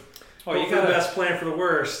sort of you got the best plan for the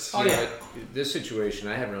worst. Oh yeah. This situation,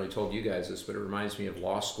 I haven't really told you guys this, but it reminds me of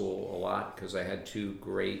law school a lot because I had 2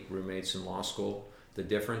 great roommates in law school. The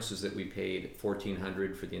difference is that we paid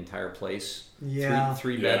 $1,400 for the entire place. Yeah.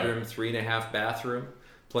 3 bedroom, 3.5 bathroom,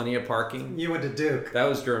 plenty of parking. You went to Duke. That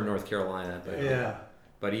was Durham, North Carolina. But, yeah.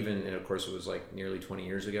 But even, and of course, it was like nearly 20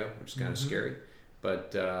 years ago, which is kind of scary.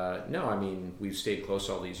 But no, I mean, we've stayed close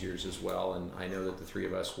all these years as well, and I know that the 3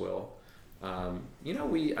 of us will.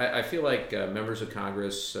 I feel like members of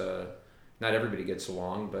Congress, not everybody gets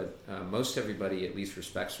along, but most everybody at least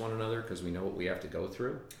respects one another because we know what we have to go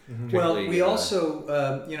through. Well, we also,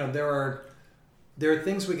 there are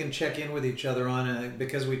things we can check in with each other on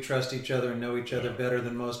because we trust each other and know each other better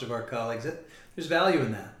than most of our colleagues. There's value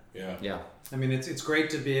in that. Yeah. I mean, it's great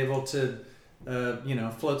to be able to,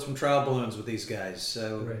 float some trial balloons with these guys.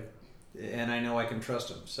 So, and I know I can trust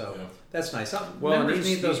them. So Yeah. that's nice. Well, Members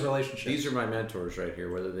need those relationships. These are my mentors right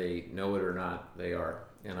here, whether they know it or not. They are,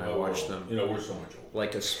 and I watch them. You know, we're so much older.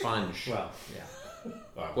 Like a sponge. Well, yeah.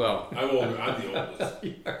 Well, I'm older. I'm the oldest.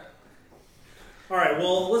 All right,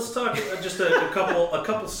 well, let's talk just a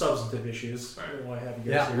couple substantive issues. While I have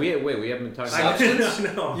you guys here. we haven't been talking Substance?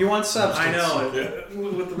 I know. You want substance? I know.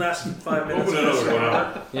 With the last 5 minutes. Open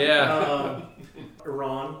another one. Yeah.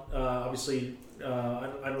 Iran, obviously, I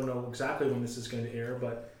don't know exactly when this is going to air,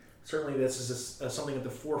 but certainly this is something at the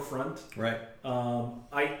forefront. Right. I'll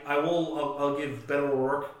give Beto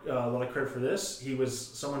O'Rourke a lot of credit for this. He was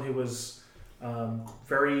someone who was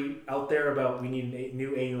very out there about we need a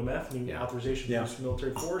new AUMF, new authorization to use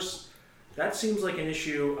military force. That seems like an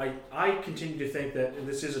issue. I continue to think that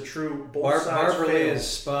this is a true both sides Barbara Lee fail. is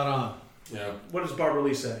spot on. Yeah. What does Barbara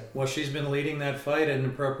Lee say? Well, she's been leading that fight in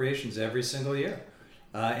appropriations every single year,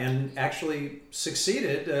 and actually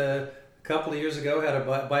succeeded. A couple of years ago, had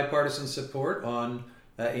a bipartisan support on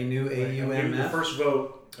a new AUMF. The first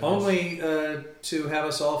vote. Only to have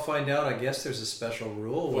us all find out, I guess there's a special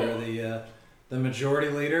rule where the majority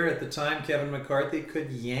leader at the time, Kevin McCarthy, could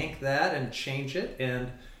yank that and change it. And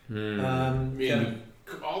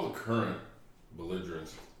all the current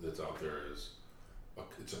belligerence that's out there is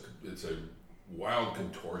it's a wild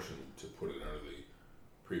contortion to put it under the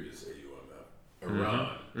previous AUMF.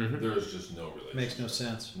 Iran, there is just no relationship. Makes no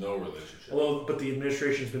sense. No relationship. But the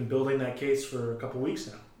administration's been building that case for a couple weeks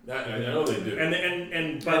now. I know they do.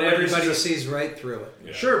 And But everybody sees right through it.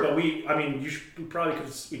 Yeah. Sure, but we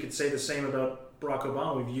could say the same about Barack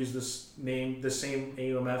Obama. We've used the same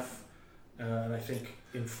AUMF, and I think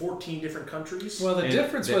in 14 different countries. Well, the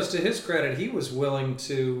difference was, to his credit, he was willing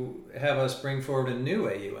to have us bring forward a new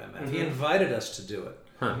AUMF. He invited us to do it.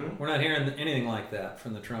 Huh. We're not hearing anything like that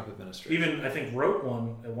from the Trump administration. Even, I think, wrote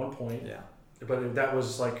one at one point. Yeah. But that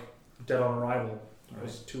was like dead on arrival. It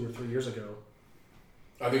was 2 or 3 years ago.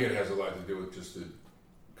 I think it has a lot to do with just the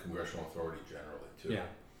congressional authority generally, too. Yeah.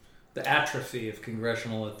 The atrophy of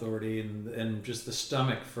congressional authority and just the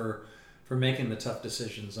stomach for making the tough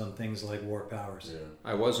decisions on things like war powers. Yeah.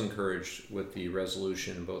 I was encouraged with the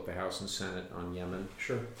resolution in both the House and Senate on Yemen,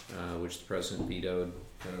 Sure. which the president vetoed.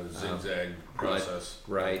 Kind of a zigzag process.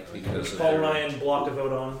 Right, because Paul Ryan blocked a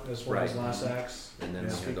vote on as one of his Right. last acts. And then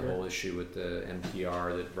we had the whole issue with the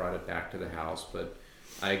NPR that brought it back to the House. But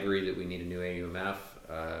I agree that we need a new AUMF.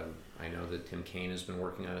 I know that Tim Kaine has been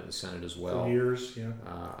working on it in the Senate as well. For years, yeah.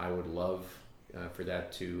 I would love for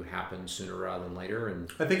that to happen sooner rather than later, and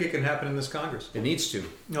I think it can happen in this Congress. it needs to.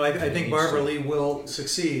 No, I think Barbara Lee will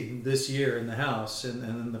succeed this year in the House, and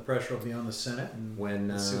then the pressure will be on the Senate. And When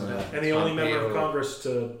let's see what happens. And the only member of Pompeo- Congress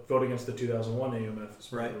to vote against the 2001 AUMF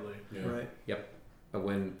is Right. Barbara Lee. Yeah. Right.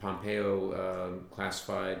 When Pompeo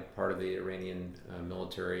classified part of the Iranian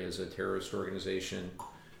military as a terrorist organization,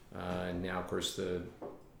 and now, of course, the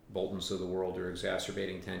Boltons of the world are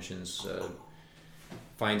exacerbating tensions.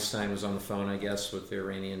 Feinstein was on the phone, I guess, with the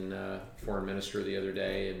Iranian foreign minister the other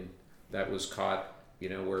day, and that was caught,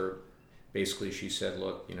 where basically she said,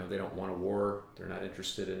 look, they don't want a war. They're not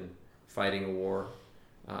interested in fighting a war.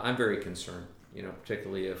 I'm very concerned,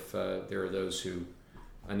 particularly if there are those who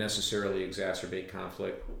unnecessarily exacerbate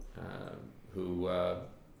conflict, who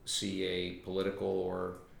see a political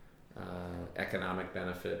or economic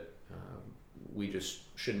benefit. We just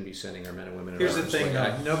shouldn't be sending our men and women. Here's the thing,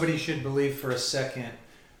 though. Nobody should believe for a second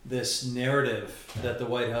this narrative that the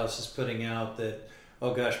White House is putting out that,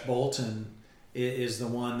 oh gosh, Bolton is the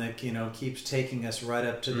one that keeps taking us right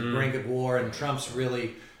up to the brink of war, and Trump's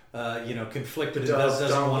really conflicted and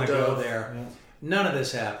doesn't want to go there. Yeah. None of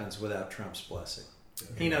this happens without Trump's blessing.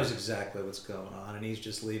 He knows exactly what's going on, and he's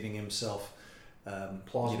just leaving himself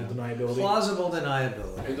Plausible deniability. Plausible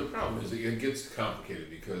deniability. And the problem is it gets complicated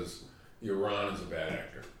because Iran is a bad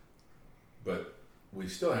actor. But we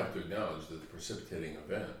still have to acknowledge that the precipitating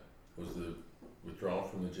event was the withdrawal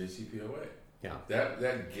from the JCPOA. Yeah.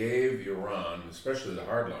 That gave Iran, especially the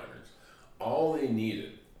hardliners, all they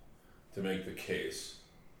needed to make the case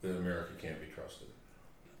that America can't be trusted.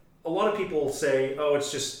 A lot of people say, oh,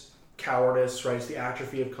 it's just cowardice, right? It's the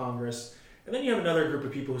atrophy of Congress. And then you have another group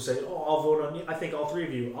of people who say, oh, I'll vote on, I think all three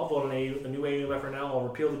of you, I'll vote on a new AUMF right now. I'll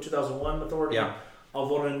repeal the 2001 authority. Yeah. I'll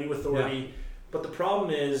vote on a new authority. Yeah. But the problem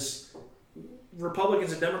is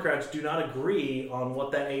Republicans and Democrats do not agree on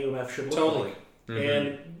what that AUMF should look like.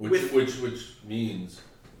 And which means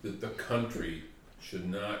that the country should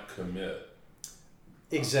not commit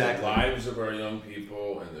Exactly. the lives of our young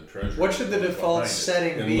people and the treasury. What should the default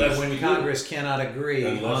setting be when Congress cannot agree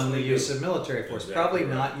on the use of military force? Exactly Probably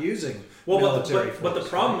right. not using Well, military force. but the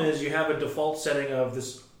problem is you have a default setting of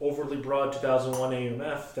this overly broad 2001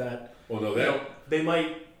 AUMF that Well, no, you know,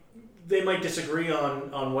 they might disagree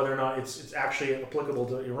on whether or not it's actually applicable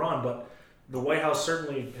to Iran, but the White House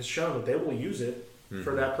certainly has shown that they will use it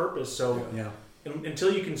for that purpose. So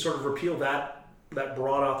until you can sort of repeal that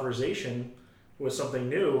broad authorization with something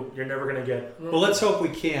new, you're never going to get. Well, let's hope we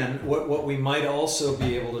can. What we might also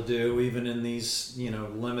be able to do, even in these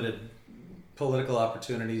limited political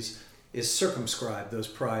opportunities, is circumscribe those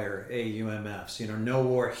prior AUMFs. No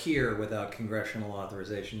war here without congressional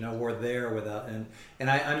authorization. No war there without. And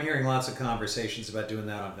I'm hearing lots of conversations about doing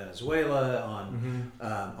that on Venezuela, on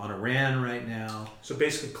Iran right now. So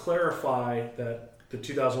basically, clarify that the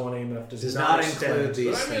 2001 AUMF does not extend. include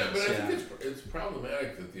these things. But I think it's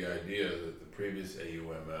problematic that the idea that the previous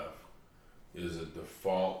AUMF is a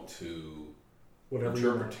default to Whatever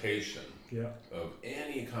interpretation of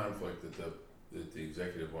any conflict that the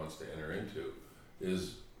executive wants to enter into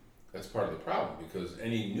that's part of the problem, because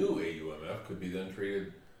any new AUMF could be then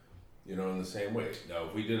treated in the same way. Now,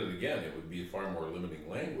 if we did it again, it would be far more limiting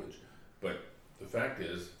language, but the fact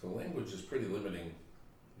is the language is pretty limiting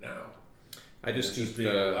now. I just keep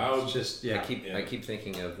I keep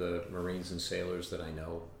thinking of the Marines and sailors that I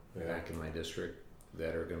know back in my district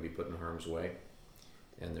that are going to be put in harm's way,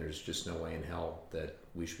 and there's just no way in hell that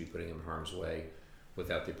we should be putting them in harm's way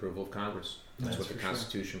without the approval of Congress. That's what the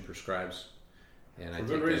Constitution prescribes, and I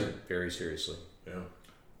take that very seriously. Yeah.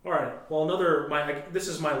 All right. Well, this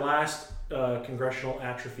is my last congressional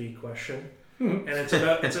atrophy question. And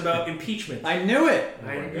it's about impeachment. I knew it.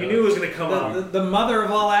 You knew it was going to come up. The mother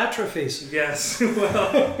of all atrophies. Yes. So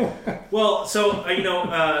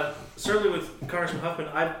certainly with Congressman Huffman,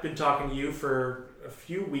 I've been talking to you for a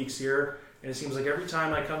few weeks here, and it seems like every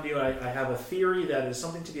time I come to you, I have a theory that is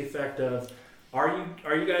something to the effect of, are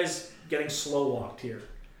you guys getting slow walked here,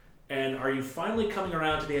 and are you finally coming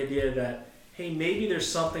around to the idea that, hey, maybe there's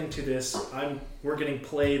something to this? We're getting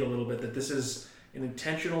played a little bit. That this is an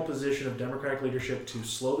intentional position of Democratic leadership to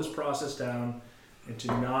slow this process down and to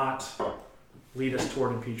not lead us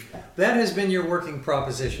toward impeachment. That has been your working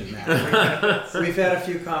proposition, Matt. We've had a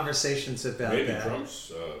few conversations about that.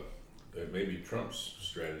 Maybe Trump's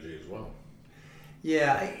strategy as well.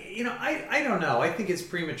 Yeah, I don't know. I think it's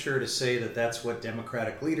premature to say that that's what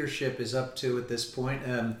Democratic leadership is up to at this point.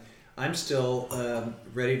 I'm still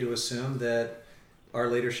ready to assume that our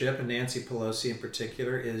leadership, and Nancy Pelosi in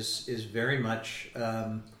particular, is very much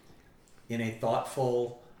in a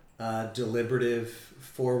thoughtful, deliberative,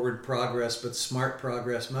 forward progress, but smart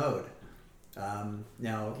progress mode.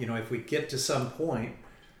 Now, if we get to some point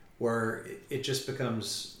where it just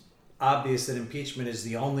becomes obvious that impeachment is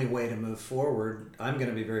the only way to move forward, I'm going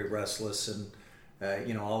to be very restless, and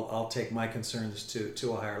I'll take my concerns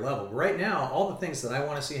to a higher level. But right now, all the things that I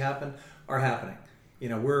want to see happen are happening.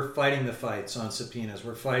 We're fighting the fights on subpoenas.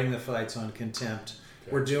 We're fighting the fights on contempt.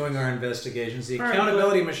 Okay. We're doing our investigations. The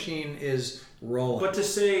accountability machine is rolling. But to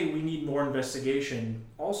say we need more investigation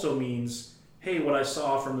also means, hey, what I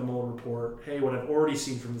saw from the Mueller report, hey, what I've already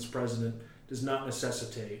seen from this president does not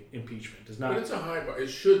necessitate impeachment. Does not. But it's a high bar. It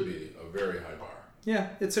should be a very high bar. Yeah,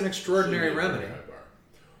 it's an extraordinary remedy. High bar.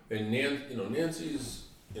 And Nancy's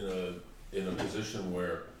in a position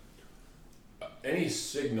where any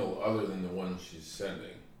signal other than the one she's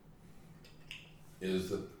sending is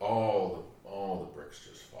that all the bricks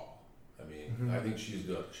just fall. I mean, I think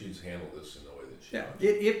she's handled this in the way that she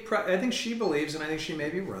does. I think she believes, and I think she may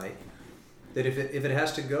be right, that if it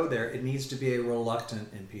has to go there, it needs to be a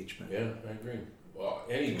reluctant impeachment. Yeah, I agree. Well,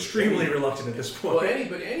 extremely reluctant at this point. Well,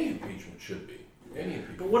 any impeachment should be. Any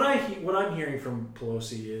impeachment. But what I'm hearing from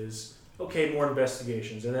Pelosi is, okay, more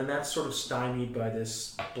investigations, and then that's sort of stymied by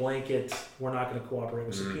this blanket, we're not going to cooperate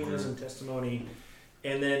with subpoenas and testimony,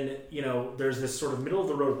 and then there's this sort of middle of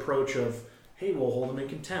the road approach of, hey, we'll hold them in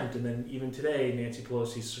contempt, and then even today Nancy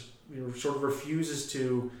Pelosi sort of refuses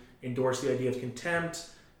to endorse the idea of contempt.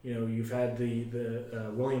 You've had the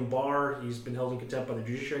William Barr. He's been held in contempt by the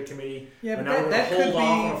Judiciary Committee. Yeah, but now now we're going to hold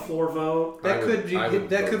off on a floor vote. That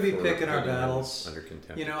could be picking our battles. Under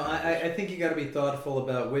contempt. I think you got to be thoughtful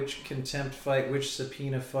about which contempt fight, which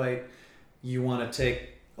subpoena fight you want to take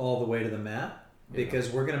all the way to the mat, because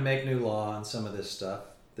we're going to make new law on some of this stuff.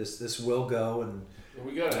 This will go, and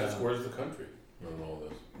we got to ask, where's the country on all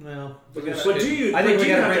this? Well, I think we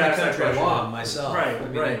got to bring the country along myself.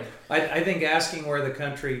 Right, right. I think asking where the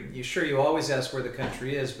country, you always ask where the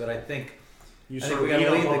country is, but I think we got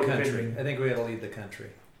to lead the country. I think we got to lead the country.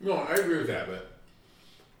 No, I agree with that, but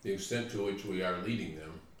the extent to which we are leading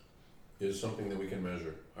them is something that we can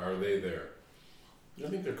measure. Are they there? I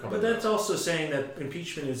think they're coming. But that's also saying that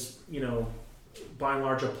impeachment is, by and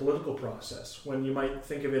large a political process when you might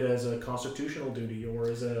think of it as a constitutional duty or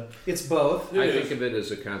as a... It's both. I think of it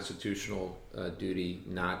as a constitutional duty,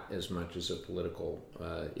 not as much as a political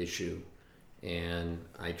issue. And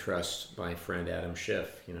I trust my friend Adam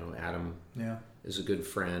Schiff. Adam is a good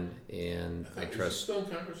friend, and I trust... Is he still in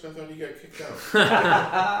Congress? I thought he got kicked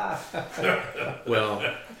out.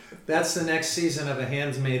 Well... That's the next season of A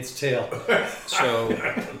Handmaid's Tale. So,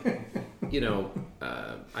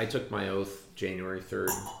 I took my oath January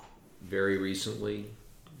 3rd very recently,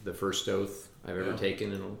 the first oath I've ever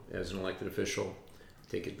taken as an elected official.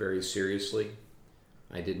 Take it very seriously.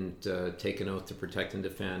 I didn't take an oath to protect and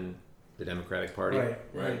defend the Democratic Party.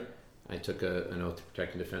 Right. I took an oath to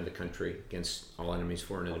protect and defend the country against all enemies,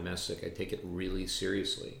 foreign and domestic. I take it really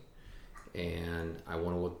seriously. And I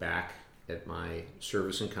want to look back at my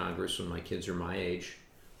service in Congress when my kids are my age,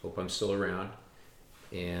 hope I'm still around,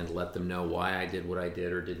 and let them know why I did what I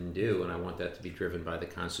did or didn't do. And I want that to be driven by the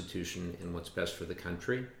Constitution and what's best for the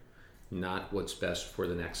country, not what's best for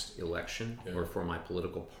the next election or for my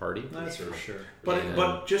political party. That's for sure.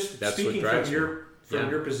 But just speaking from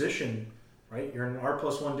your position, right? You're in an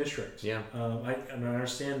R+1 district. Yeah. I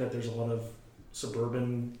understand that there's a lot of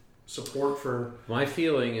suburban support for... My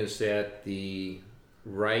feeling is that the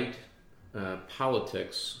right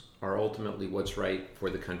politics are ultimately what's right for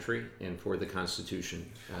the country and for the Constitution.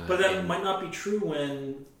 But that might not be true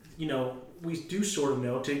when, we do sort of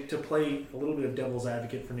know, to play a little bit of devil's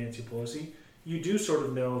advocate for Nancy Pelosi, you do sort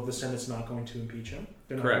of know the Senate's not going to impeach him.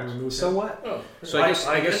 They're not Correct. going to remove him. So what? Oh, so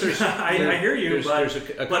I guess there's... I hear you,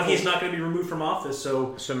 but he's not going to be removed from office,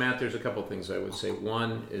 so... So, Matt, there's a couple things I would say.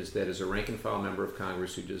 One is that as a rank-and-file member of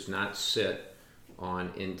Congress who does not sit on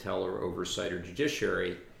intel or oversight or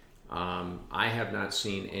judiciary, I have not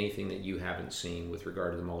seen anything that you haven't seen with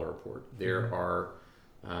regard to the Mueller report. There are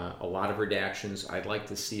a lot of redactions. I'd like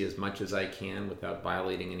to see as much as I can without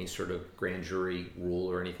violating any sort of grand jury rule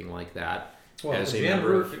or anything like that. Well, as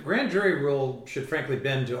the grand jury rule should frankly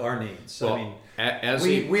bend to our needs. Well,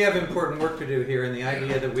 we have important work to do here, and the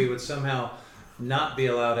idea that we would somehow not be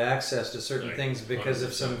allowed access to certain things because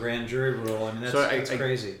of some grand jury rule, that's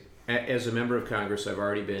crazy. As a member of Congress, I've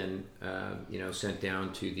already been, sent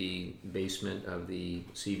down to the basement of the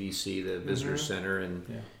CVC, the Visitor Center,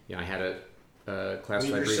 and I had a classified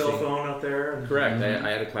Leave your briefing. cell phone out there. Correct. I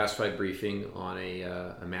had a classified briefing on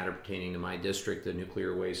a matter pertaining to my district, the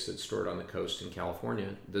nuclear waste that's stored on the coast in California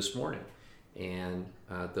this morning. And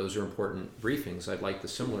those are important briefings. I'd like the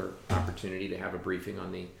similar opportunity to have a briefing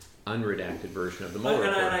on the unredacted version of the Mueller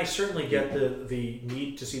report. And I certainly get the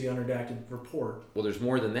need to see the unredacted report. Well, there's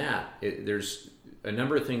more than that. There's a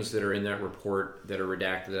number of things that are in that report that are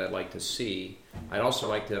redacted that I'd like to see. I'd also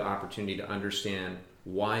like the opportunity to understand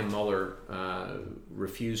why Mueller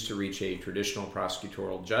refused to reach a traditional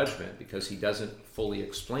prosecutorial judgment, because he doesn't fully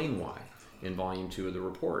explain why in Volume 2 of the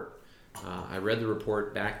report. I read the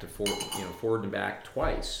report back to forward and back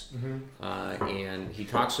twice, and he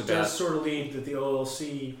talks about... Does sort of lead to the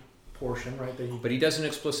OLC portion, right? But he doesn't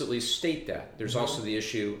explicitly state that. There's also the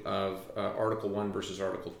issue of Article 1 versus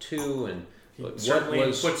Article 2, and he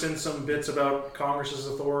certainly puts in some bits about Congress's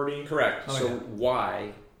authority. Correct.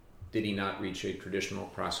 Why did he not reach a traditional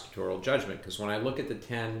prosecutorial judgment? Because when I look at the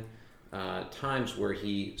 10 times where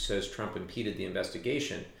he says Trump impeded the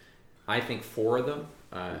investigation, I think 4 of them,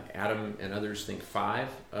 Adam and others think 5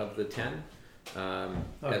 of the 10.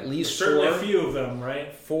 At least certainly 4, a few of them,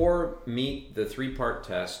 right? 4 meet the 3-part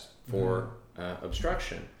test for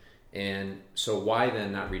obstruction. And so why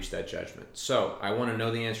then not reach that judgment? So I want to know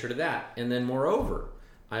the answer to that. And then moreover,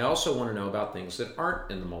 I also want to know about things that aren't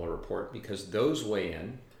in the Mueller report, because those weigh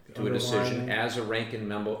in to a decision as a rank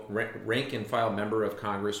and file member of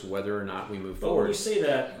Congress whether or not we move forward. Well, when you say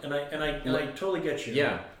that, and I totally get you.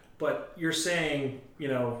 Yeah. But you're saying,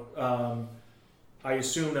 I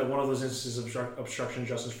assume that one of those instances of obstruction of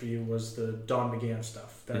justice for you was the Don McGahn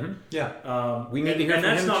stuff. That, we need to hear from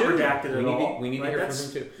him too. And that's not redacted at all. We need to hear from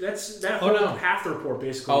him too. That's half the report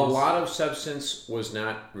basically. A lot of substance was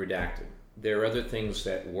not redacted. There are other things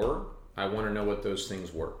that were. I want to know what those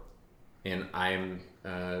things were. And I'm,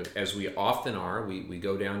 as we often are, we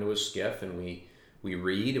go down to a SCIF and we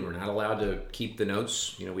read, and we're not allowed to keep the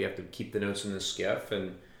notes. We have to keep the notes in the SCIF,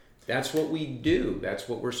 and that's what we do. That's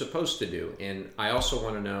what we're supposed to do. And I also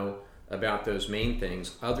want to know about those main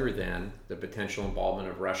things other than the potential involvement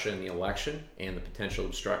of Russia in the election and the potential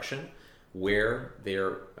obstruction, where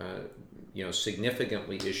there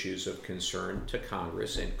significantly issues of concern to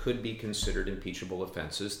Congress and could be considered impeachable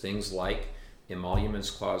offenses, things like emoluments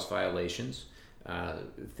clause violations,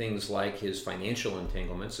 things like his financial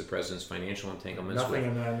entanglements, the president's financial entanglements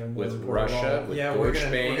with with Russia, with Deutsche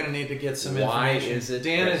Bank. We're going to need to get some why information. is it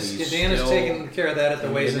Dan that is we still, taking care of that at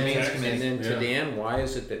the Ways and Means Committee. And then to Dan, why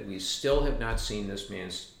is it that we still have not seen this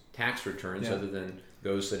man's tax returns other than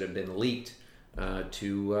those that have been leaked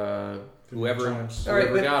to whoever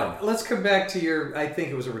got him? Let's come back to your, I think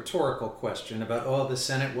it was a rhetorical question about, the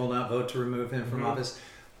Senate will not vote to remove him from office.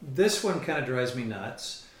 This one kind of drives me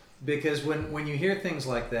nuts, because when you hear things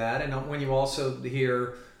like that, and when you also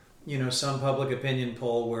hear, some public opinion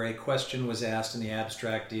poll where a question was asked in the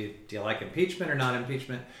abstract, do you like impeachment or not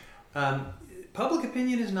impeachment? Public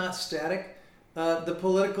opinion is not static. The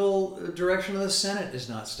political direction of the Senate is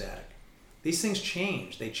not static. These things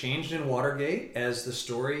change. They changed in Watergate as the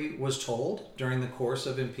story was told during the course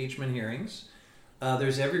of impeachment hearings.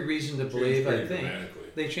 There's every reason to believe, I think,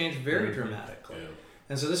 they changed very dramatically. Yeah.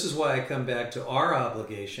 And so this is why I come back to our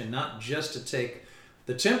obligation, not just to take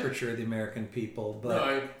the temperature of the American people,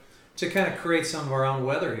 but to kind of create some of our own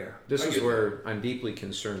weather here. This is where I'm deeply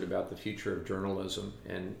concerned about the future of journalism,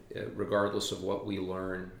 and regardless of what we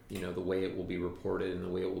learn, the way it will be reported and the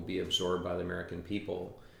way it will be absorbed by the American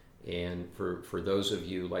people. And for those of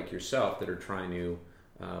you like yourself that are trying to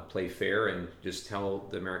play fair and just tell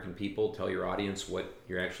the American people, tell your audience what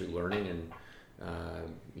you're actually learning, and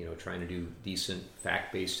trying to do decent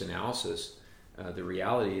fact-based analysis, the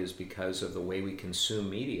reality is, because of the way we consume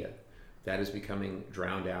media, that is becoming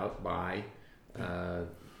drowned out by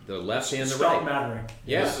the left and the right. Stop mattering.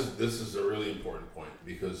 Yeah. This is a really important point,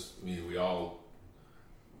 because we all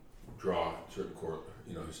draw certain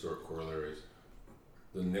historic corollaries.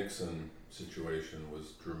 The Nixon situation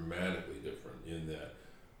was dramatically different in that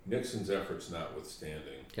Nixon's efforts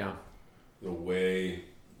notwithstanding, the way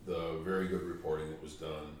the very good reporting that was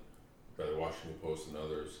done by the Washington Post and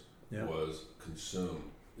others was consumed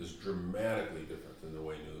is dramatically different than the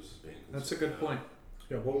way news is being consumed. That's a good point.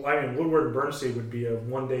 Yeah, well, Woodward and Bernstein would be a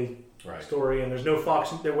one-day story, and there was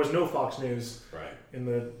no Fox News in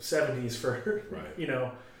the 70s for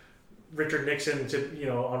Richard Nixon to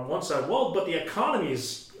on one side. Well, but the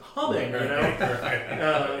economy's humming.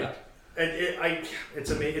 It's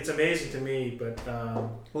amazing to me. But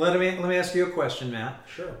let me ask you a question, Matt.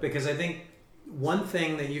 Sure. Because I think one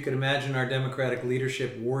thing that you could imagine our Democratic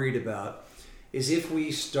leadership worried about is if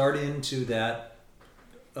we start into that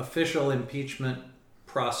official impeachment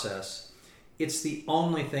process, it's the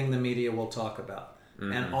only thing the media will talk about.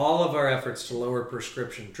 Mm-hmm. And all of our efforts to lower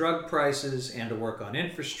prescription drug prices and to work on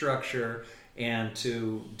infrastructure and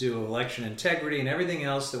to do election integrity and everything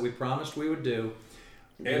else that we promised we would do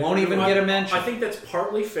won't even get a mention. I think that's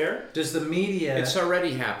partly fair. Does the media... It's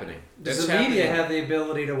already happening. Does the media have the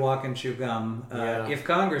ability to walk and chew gum if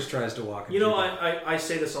Congress tries to walk and chew gum? I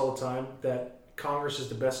say this all the time, that Congress is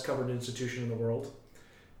the best covered institution in the world.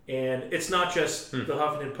 And it's not just the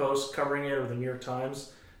Huffington Post covering it or the New York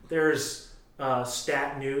Times. There's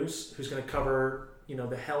Stat News, who's going to cover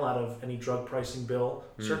the hell out of any drug pricing bill.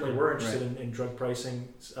 Mm-hmm. Certainly we're interested in drug pricing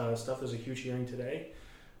stuff. There's a huge hearing today.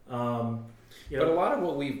 But a lot of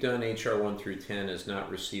what we've done, HR 1 through 10, has not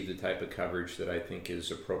received the type of coverage that I think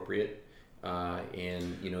is appropriate.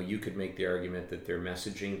 And you could make the argument that they're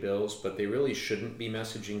messaging bills, but they really shouldn't be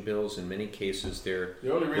messaging bills. In many cases, they're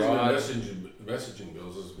the only reason they're messaging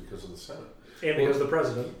bills is because of the Senate. And because of the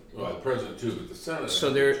president. Well, the president too, but the Senate.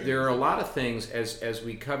 So there are a lot of things as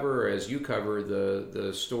we cover, as you cover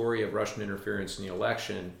the story of Russian interference in the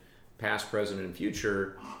election, past, present, and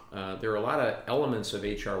future. There are a lot of elements of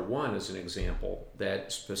HR 1, as an example,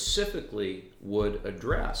 that specifically would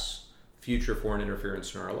address future foreign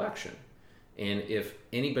interference in our election. And if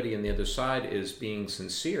anybody on the other side is being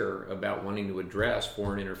sincere about wanting to address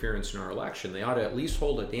foreign interference in our election, they ought to at least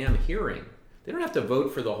hold a damn hearing. They don't have to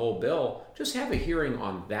vote for the whole bill. Just have a hearing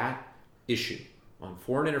on that issue, on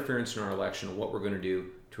foreign interference in our election and what we're going to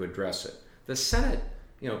do to address it. The Senate,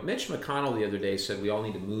 Mitch McConnell the other day said we all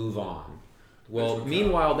need to move on. Well,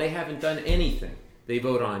 meanwhile, they haven't done anything. They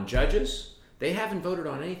vote on judges. They haven't voted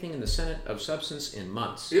on anything in the Senate of substance in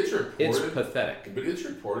months. It's reported. It's pathetic. But it's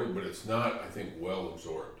reported, but it's not, I think, well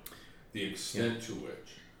absorbed. The extent to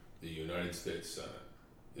which the United States Senate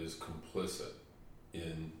is complicit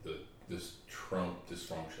in this Trump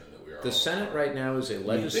dysfunction that we are. The Senate right now is a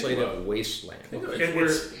legislative wasteland.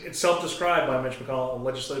 It's self-described by Mitch McConnell, a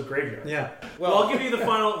legislative graveyard. Yeah. Well, I'll give you the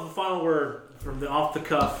final word from the off the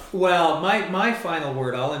cuff. Well, my final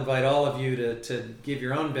word. I'll invite all of you to give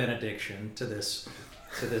your own benediction to this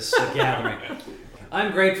gathering.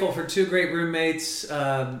 I'm grateful for two great roommates,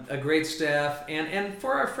 a great staff, and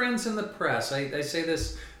for our friends in the press. I say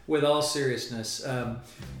this with all seriousness,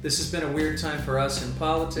 this has been a weird time for us in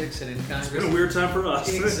politics and in Congress. It's been a weird time for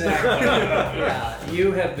us. Exactly. Yeah,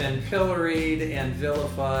 you have been pilloried and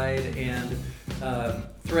vilified and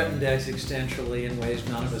threatened existentially in ways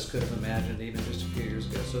none of us could have imagined even just a few years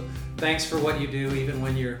ago. So thanks for what you do, even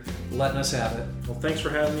when you're letting us have it. Well, thanks for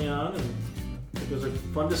having me on, and it was a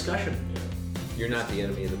fun discussion. You're not the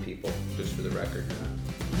enemy of the people, just for the record.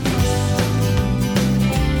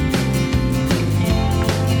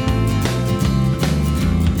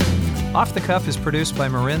 Off the Cuff is produced by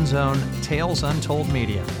Marin's own Tales Untold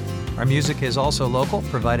Media. Our music is also local,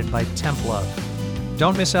 provided by Temp Love.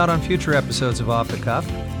 Don't miss out on future episodes of Off the Cuff.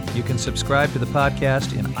 You can subscribe to the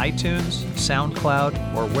podcast in iTunes,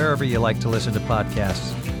 SoundCloud, or wherever you like to listen to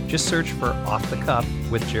podcasts. Just search for Off the Cuff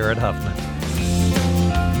with Jared Huffman.